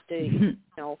don't have to,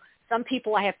 some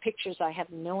people I have pictures, I have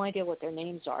no idea what their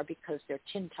names are because they're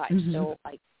tintypes. So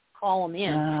I call them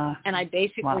in and I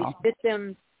basically sit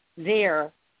them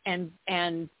there. And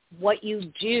what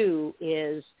you do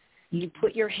is you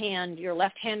put your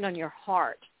left hand on your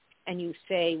heart, and you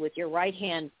say with your right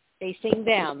hand facing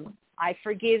them, I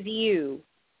forgive you.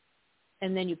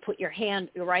 And then you put your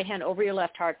right hand over your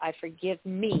left heart, I forgive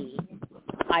me.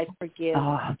 I forgive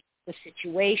the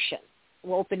situation,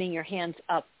 opening your hands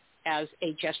up as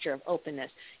a gesture of openness.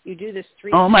 You do this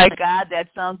 3 times. Oh, my God, that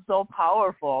sounds so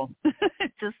powerful.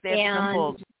 It's just that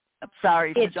simple. I'm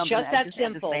sorry for jumping in. I just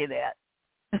had to say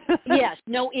that. Yes,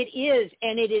 no, it is,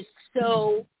 and it is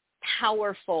so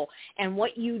powerful. And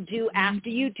what you do after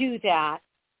you do that,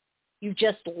 you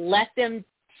just let them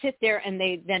sit there, and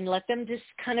they then let them just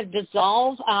kind of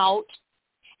dissolve out,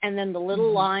 and then the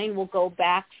little line will go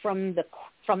back from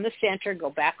the center, go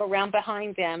back around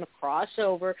behind them, cross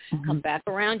over, come back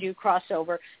around you, cross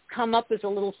over, come up as a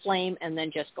little flame, and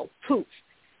then just go poof.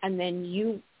 And then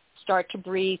you start to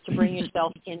breathe to bring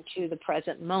yourself into the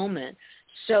present moment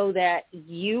so that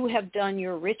you have done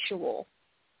your ritual.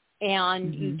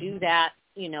 And you do that,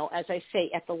 as I say,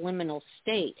 at the liminal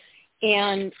state.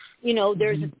 And,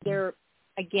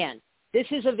 again, this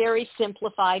is a very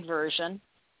simplified version,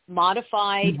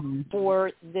 modified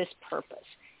for this purpose.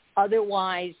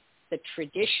 Otherwise, the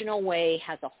traditional way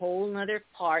has a whole other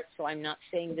part, so I'm not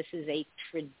saying this is a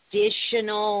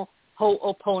traditional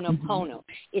Ho'oponopono.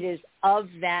 It is of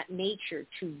that nature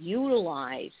to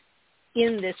utilize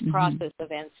in this process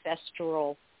of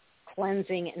ancestral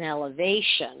cleansing and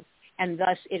elevation, and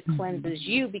thus it cleanses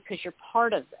you because you're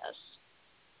part of this.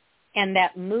 And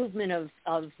that movement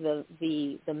of the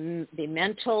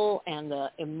mental and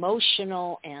the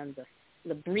emotional and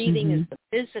the breathing is the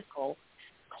physical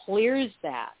clears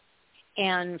that.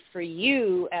 And for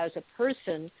you as a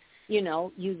person,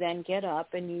 you then get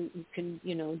up and you can,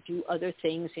 do other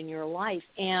things in your life.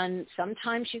 And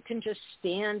sometimes you can just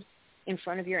stand in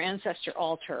front of your ancestor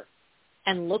altar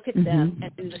and look at them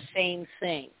and do the same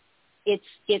thing.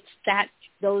 It's that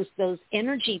those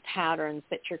energy patterns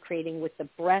that you're creating with the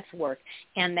breath work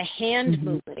and the hand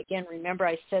movement. Again, remember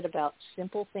I said about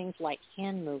simple things like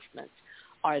hand movements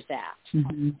are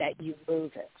that you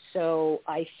move it. So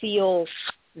I feel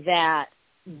that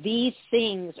these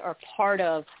things are part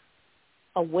of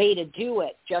a way to do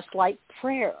it, just like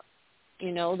prayer.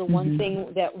 The one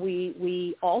thing that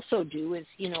we also do is,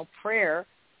 prayer,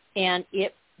 and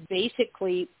it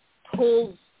basically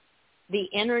pulls the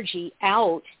energy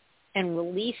out and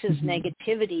releases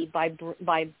negativity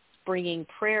by bringing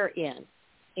prayer in.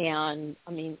 And,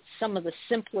 I mean, some of the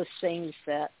simplest things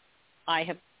that I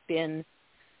have been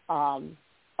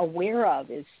aware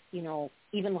of is,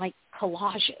 even like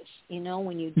collages,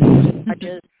 when you do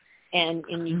collages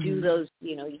and you do those,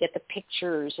 you get the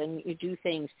pictures and you do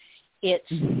things,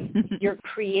 you're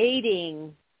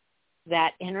creating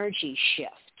that energy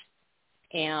shift.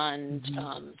 And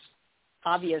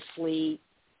obviously,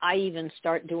 I even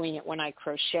start doing it when I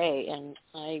crochet, and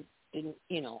I didn't,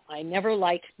 I never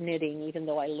liked knitting, even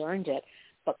though I learned it.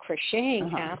 But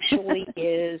crocheting actually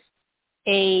is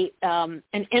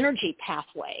an energy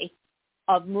pathway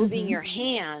of moving your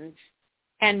hands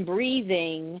and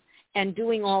breathing and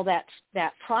doing all that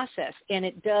process, and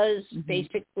it does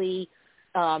basically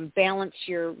balance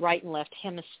your right and left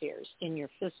hemispheres in your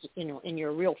in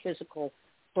your real physical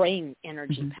brain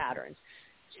energy patterns.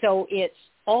 So it's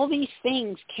all these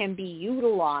things can be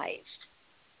utilized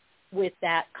with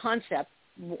that concept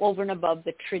over and above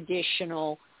the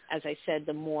traditional, as I said,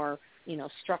 the more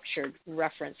structured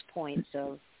reference points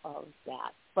of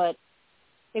that. But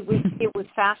it was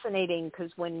fascinating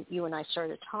because when you and I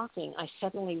started talking, I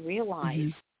suddenly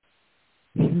realized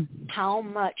how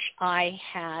much I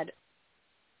had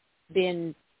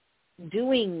been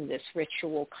doing this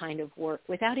ritual kind of work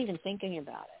without even thinking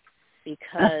about it,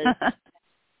 because,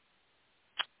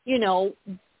 you know,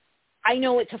 I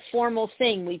know it's a formal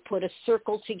thing. We put a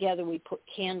circle together. We put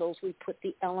candles. We put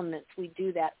the elements. We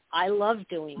do that. I love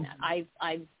doing that.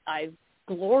 I've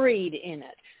gloried in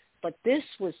it. But this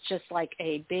was just like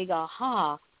a big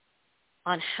aha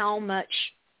on how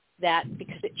much that,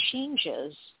 because it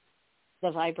changes the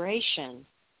vibration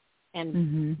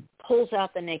and pulls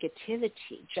out the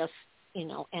negativity, just, you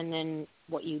know, and then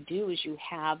what you do is you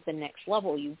have the next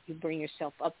level. You bring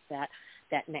yourself up that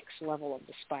next level of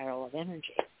the spiral of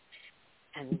energy.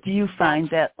 And do you find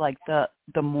that, like,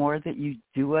 the more that you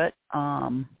do it,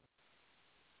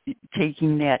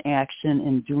 taking that action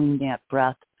and doing that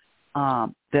breath,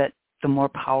 that the more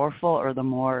powerful or the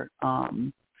more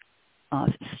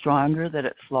stronger that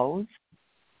it flows?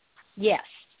 Yes.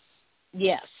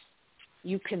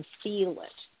 You can feel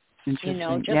it. Interesting. You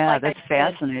know, just yeah, like that's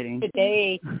fascinating.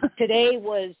 Today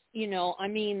was, you know, I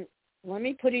mean, let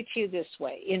me put it to you this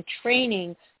way. In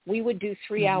training, we would do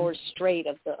 3 hours straight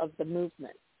of the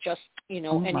movement. Just, you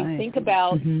know, you think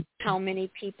about how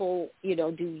many people, you know,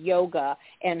 do yoga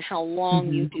and how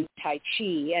long you do Tai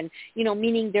Chi, and, you know,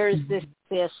 meaning there's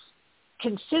this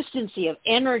consistency of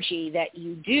energy that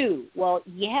you do. Well,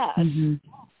 yes,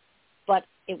 but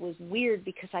it was weird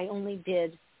because I only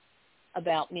did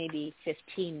about maybe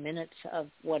 15 minutes of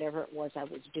whatever it was I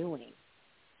was doing.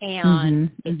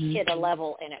 And it hit a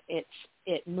level, and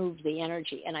it moved the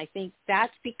energy. And I think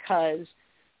that's because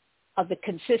of the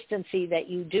consistency that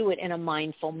you do it in a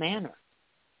mindful manner.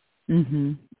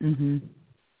 So.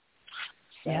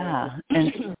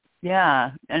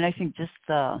 Yeah, and I think just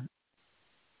the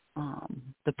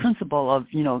principle of,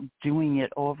 you know, doing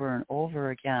it over and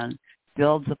over again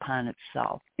builds upon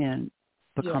itself and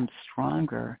becomes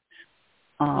stronger.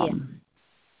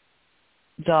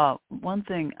 The one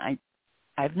thing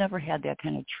I've never had that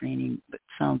kind of training, but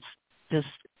sounds just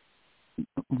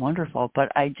wonderful.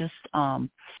 But I just,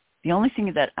 the only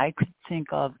thing that I could think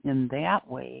of in that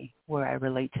way where I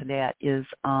relate to that is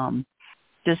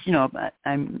just, you know,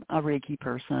 I'm a Reiki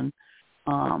person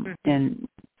and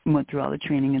went through all the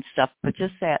training and stuff, but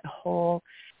just that whole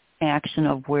action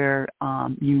of where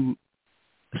you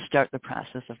start the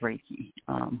process of Reiki.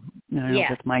 You know,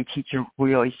 with my teacher,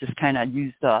 we always just kind of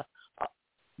used a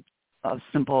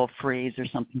simple phrase or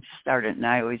something to start it, and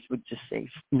I always would just say,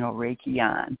 you know, Reiki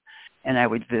on, and I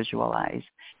would visualize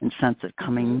and sense it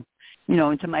coming, you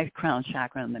know, into my crown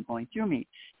chakra and then going through me.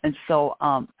 And so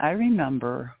I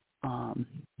remember, I'll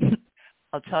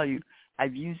tell you,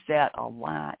 I've used that a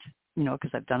lot, you know,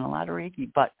 because I've done a lot of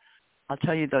Reiki, but I'll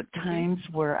tell you the times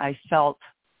where I felt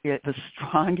it the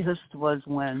strongest was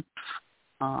when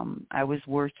I was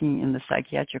working in the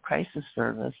psychiatric crisis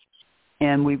service,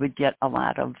 and we would get a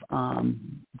lot of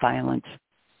violent,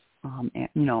 you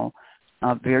know,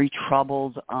 very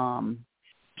troubled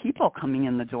people coming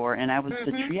in the door, and I was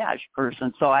the triage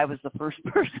person, so I was the first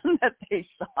person that they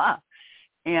saw.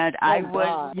 And I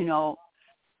would, you know,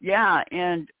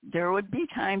 and there would be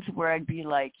times where I'd be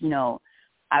like, you know,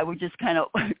 I would just kind of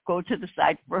go to the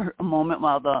side for a moment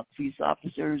while the police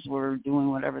officers were doing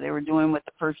whatever they were doing with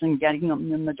the person, getting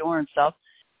them in the door and stuff.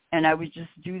 And I would just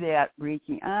do that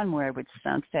Reiki on where I would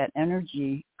sense that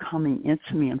energy coming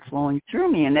into me and flowing through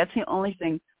me. And that's the only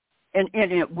thing, and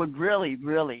it would really,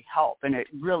 really help. And it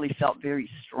really felt very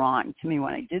strong to me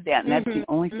when I did that. And that's the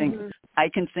only thing I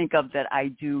can think of that I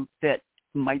do that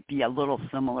might be a little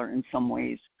similar in some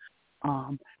ways.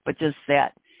 But just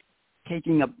that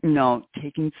taking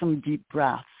some deep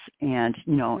breaths and,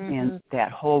 you know, and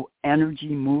that whole energy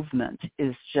movement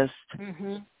is just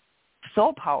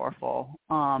so powerful.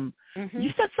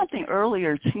 You said something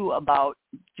earlier too about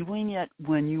doing it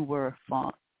when you were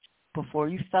before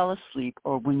you fell asleep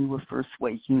or when you were first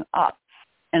waking up.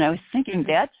 And I was thinking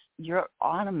you're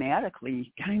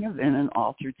automatically kind of in an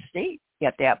altered state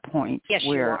at that point. Yes,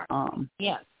 where, you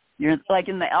are. You're like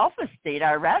in the alpha state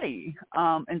already.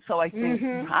 And so I think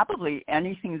probably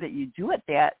anything that you do at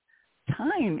that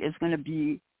time is going to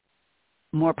be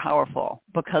more powerful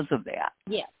because of that.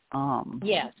 Yes.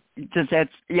 Does that,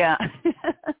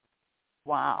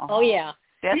 Wow. Oh, yeah.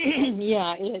 That's,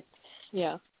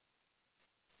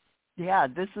 Yeah,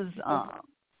 this is,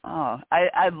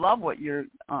 I love what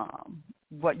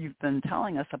you've been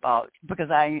telling us about,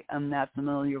 because I am not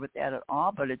familiar with that at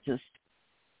all, but it just,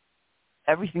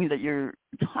 everything that you're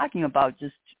talking about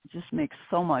just makes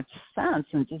so much sense,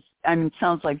 and just, I mean, it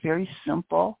sounds like very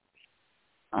simple,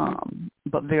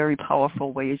 but very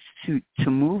powerful ways to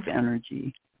move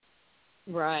energy.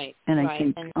 Right. And I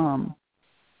think, and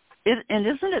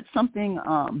isn't it something,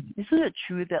 isn't it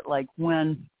true that like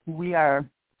when we are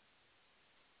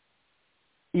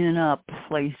in a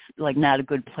place, like not a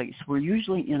good place. We're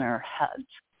usually in our heads.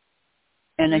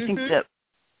 And I think that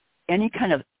any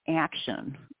kind of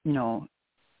action,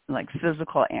 like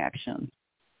physical action,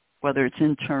 whether it's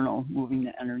internal, moving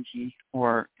the energy,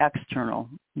 or external,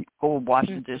 go wash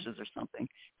the dishes or something,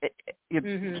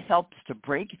 it helps to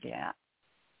break that.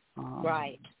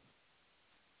 Right.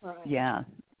 Yeah.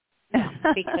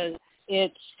 Because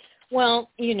it's, well,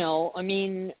 I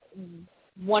mean,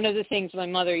 one of the things my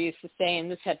mother used to say, and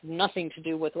this had nothing to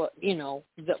do with what,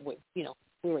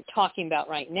 we were talking about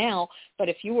right now, but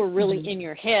if you were really in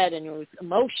your head and it was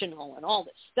emotional and all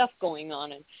this stuff going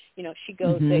on, and, she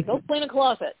goes, say, go clean a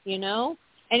closet, And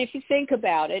if you think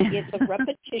about it, it's a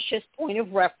repetitious point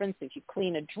of reference. If you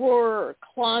clean a drawer or a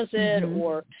closet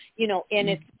or, and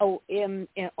it's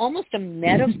almost a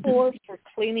metaphor for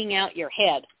cleaning out your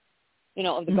head,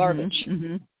 of the garbage.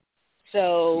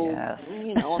 So,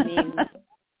 I mean,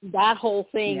 that whole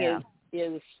thing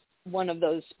is one of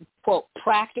those, quote,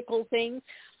 practical things,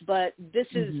 but this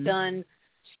is done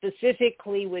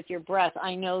specifically with your breath.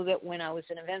 I know that when I was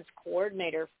an events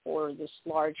coordinator for this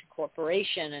large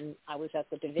corporation and I was at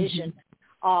the division,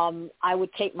 I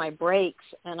would take my breaks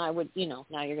and I would, now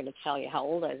you're going to tell you how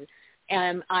old I was,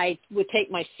 and I would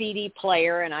take my CD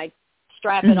player and I'd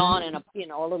strap it on in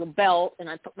a little belt, and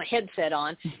I'd put my headset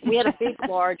on. We had a big,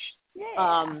 large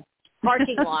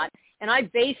parking lot, and I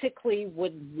basically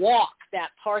would walk that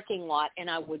parking lot, and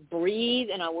I would breathe,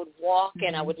 and I would walk,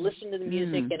 and I would listen to the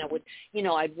music, and I would,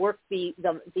 I'd work the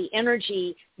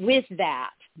energy with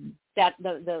that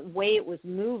the way it was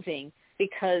moving,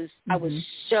 because I was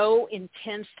so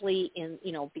intensely in,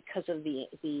 because of the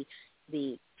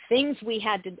things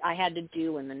I had to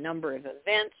do, and the number of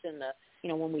events, and the,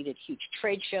 when we did huge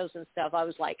trade shows and stuff, I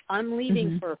was like, I'm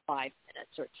leaving for 5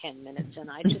 minutes or 10 minutes,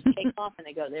 and I just take off, and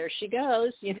I go, there she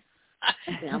goes, and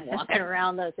I'm walking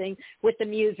around the thing with the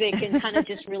music and kind of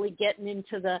just really getting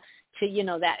into that,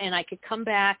 and I could come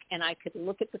back and I could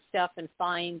look at the stuff and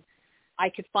find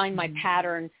my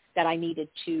pattern that I needed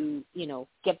to,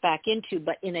 get back into,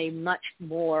 but in a much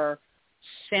more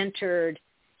centered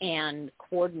and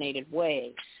coordinated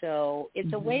way. So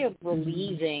it's a way of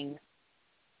relieving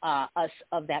us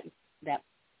of that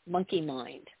monkey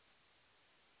mind.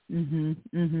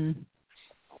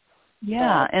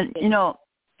 Yeah, and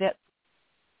that.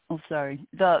 Oh, sorry.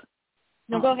 No,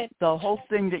 go ahead. The whole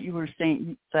thing that you were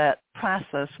saying, that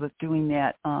process with doing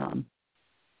that.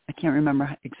 I can't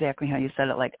remember exactly how you said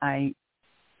it. Like I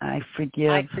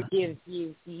forgive. I forgive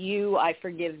you. You. I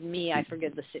forgive me. I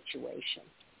forgive the situation.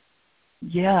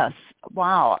 Yes.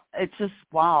 Wow. It's just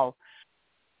wow.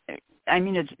 I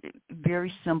mean, it's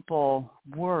very simple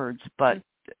words, but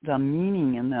the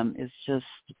meaning in them is just,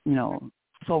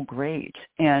 so great.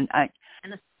 And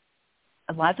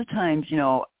a lot of times,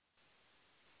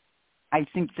 I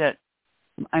think that,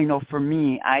 I know for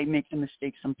me, I make the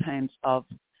mistake sometimes of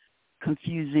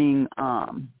confusing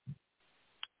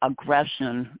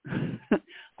aggression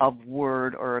of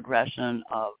word or aggression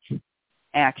of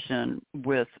action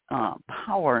with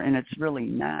power, and it's really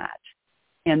not.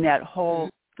 And that whole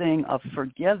thing of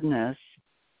forgiveness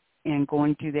and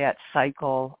going through that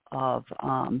cycle of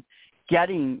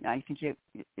getting, I think it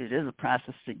is a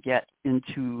process to get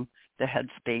into the head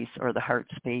space or the heart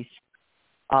space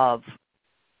of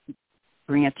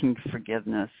granting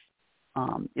forgiveness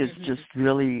is just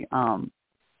really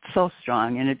so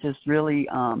strong, and it just really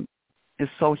is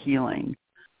so healing.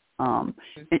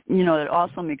 It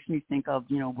also makes me think of,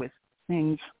 with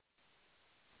things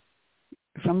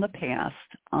from the past,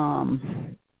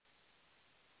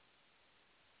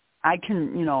 I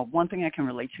can, one thing I can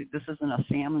relate to, this isn't a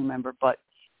family member, but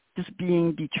just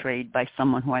being betrayed by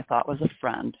someone who I thought was a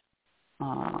friend.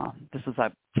 This was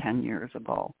like 10 years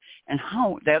ago. And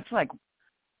how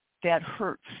that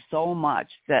hurt so much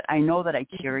that I know that I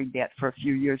carried that for a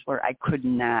few years where I could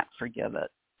not forgive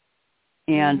it.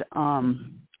 And,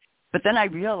 but then I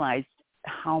realized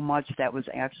how much that was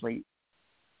actually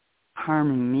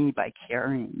harming me by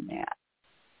carrying that.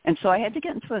 And so I had to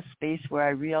get into a space where I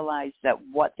realized that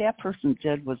what that person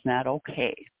did was not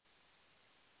okay,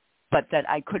 but that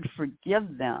I could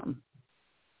forgive them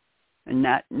and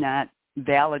not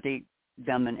validate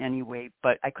them in any way,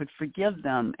 but I could forgive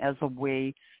them as a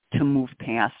way to move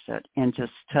past it and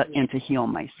just and to heal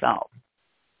myself.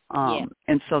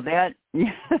 And so that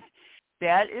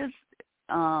that is,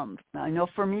 I know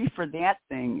for me, for that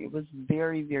thing, it was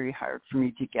very, very hard for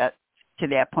me to get to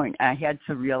that point. I had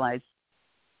to realize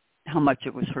how much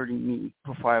it was hurting me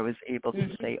before I was able to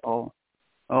say, I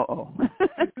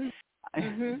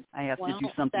have to do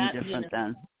something different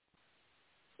then.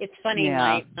 It's funny,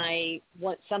 Yeah.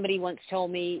 what somebody once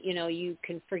told me, you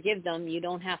can forgive them. You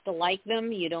don't have to like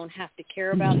them. You don't have to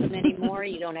care about them anymore.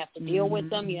 You don't have to deal with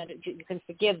them. You can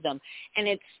forgive them. And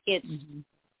it's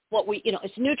what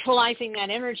it's neutralizing that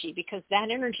energy, because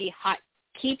that energy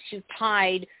keeps you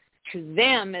tied to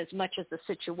them as much as the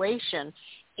situation.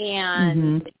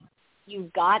 And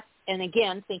you've got, and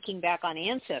again, thinking back on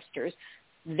ancestors,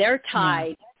 they're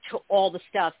tied to all the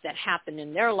stuff that happened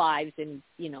in their lives, and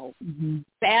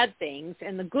bad things,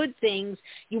 and the good things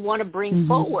you want to bring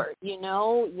forward.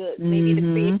 Maybe the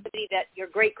creativity that your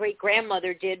great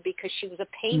grandmother did because she was a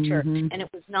painter, and it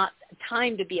was not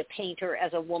time to be a painter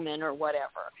as a woman or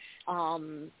whatever.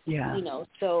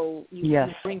 So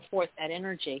you bring forth that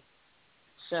energy.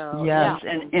 So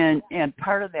and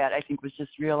part of that, I think, was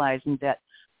just realizing that,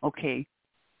 okay,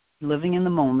 living in the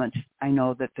moment, I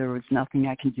know that there was nothing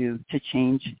I can do to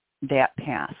change that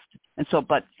past. And so,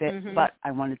 but I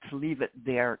wanted to leave it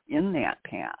there in that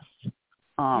past,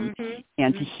 and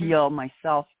to heal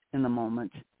myself in the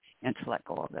moment and to let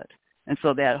go of it. And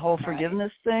so that whole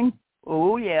forgiveness thing,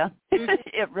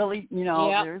 it really,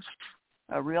 there's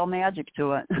a real magic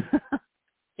to it.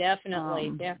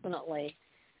 Definitely.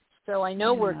 So I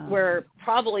know we're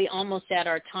probably almost at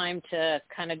our time to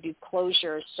kind of do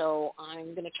closure. So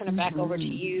I'm going to turn it back over to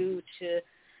you to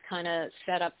kind of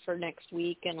set up for next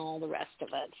week and all the rest of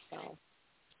it. So.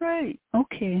 Right.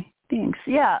 Okay. Thanks.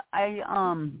 Yeah.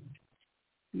 My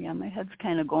head's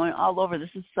kind of going all over.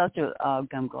 This is such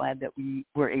I'm glad that we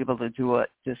were able to do it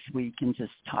this week and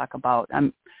just talk about.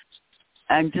 I'm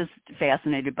just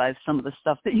fascinated by some of the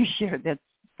stuff that you shared. That's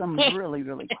some really,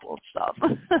 really cool stuff.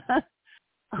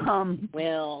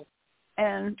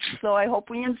 And so I hope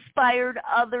we inspired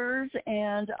others,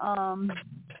 and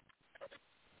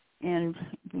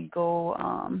we go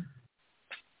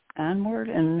onward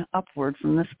and upward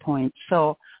from this point.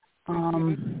 So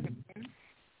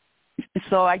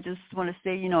so I just want to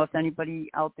say, if anybody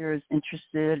out there is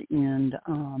interested in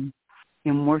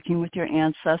working with your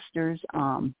ancestors,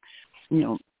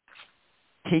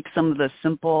 take some of the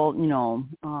simple,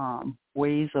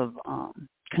 ways of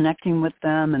connecting with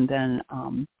them, and then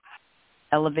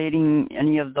elevating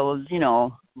any of those,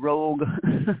 rogue,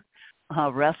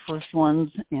 restless ones,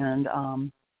 and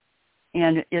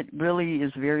it really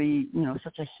is very,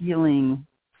 such a healing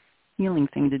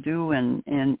thing to do,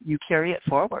 and you carry it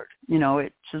forward.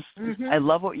 It just, I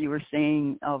love what you were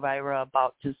saying, Elvyra,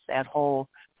 about just that whole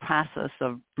process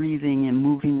of breathing and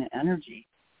moving the energy.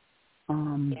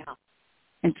 And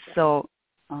so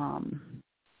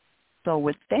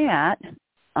with that,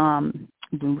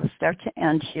 we will start to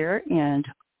end here, and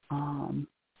I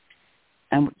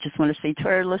just want to say to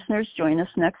our listeners, join us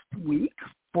next week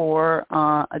for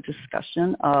a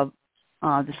discussion of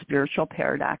the spiritual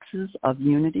paradoxes of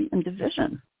unity and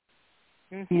division.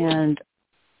 And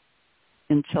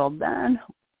until then,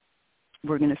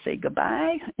 we're going to say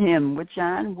goodbye, and witch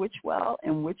on, witch well,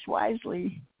 and witch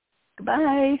wisely.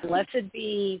 Goodbye. Blessed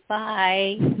be.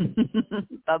 Bye.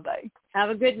 Bye-bye.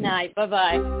 Have a good night.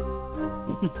 Bye-bye.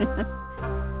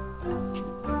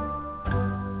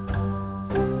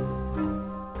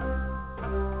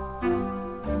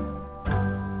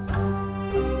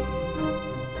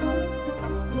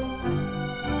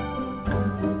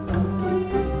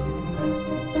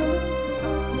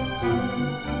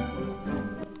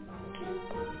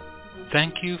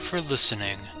 Thank you for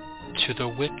listening to The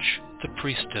Witch, the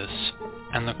Priestess,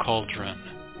 and the Cauldron,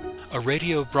 a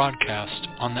radio broadcast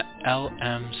on the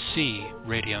LMC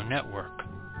radio network.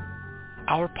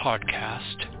 Our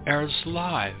podcast airs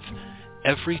live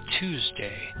every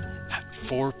Tuesday at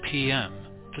 4 p.m.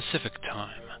 Pacific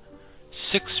Time,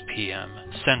 6 p.m.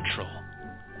 Central,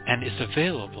 and is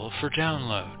available for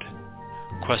download.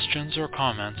 Questions or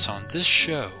comments on this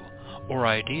show or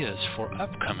ideas for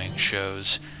upcoming shows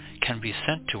can be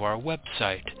sent to our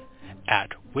website at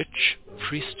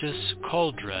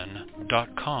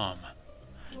witchpriestesscauldron.com.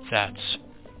 That's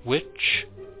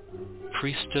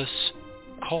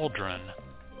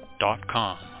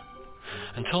witchpriestesscauldron.com.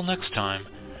 Until next time,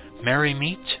 merry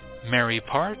meet, merry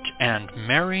part, and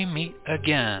merry meet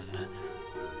again.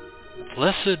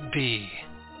 Blessed be.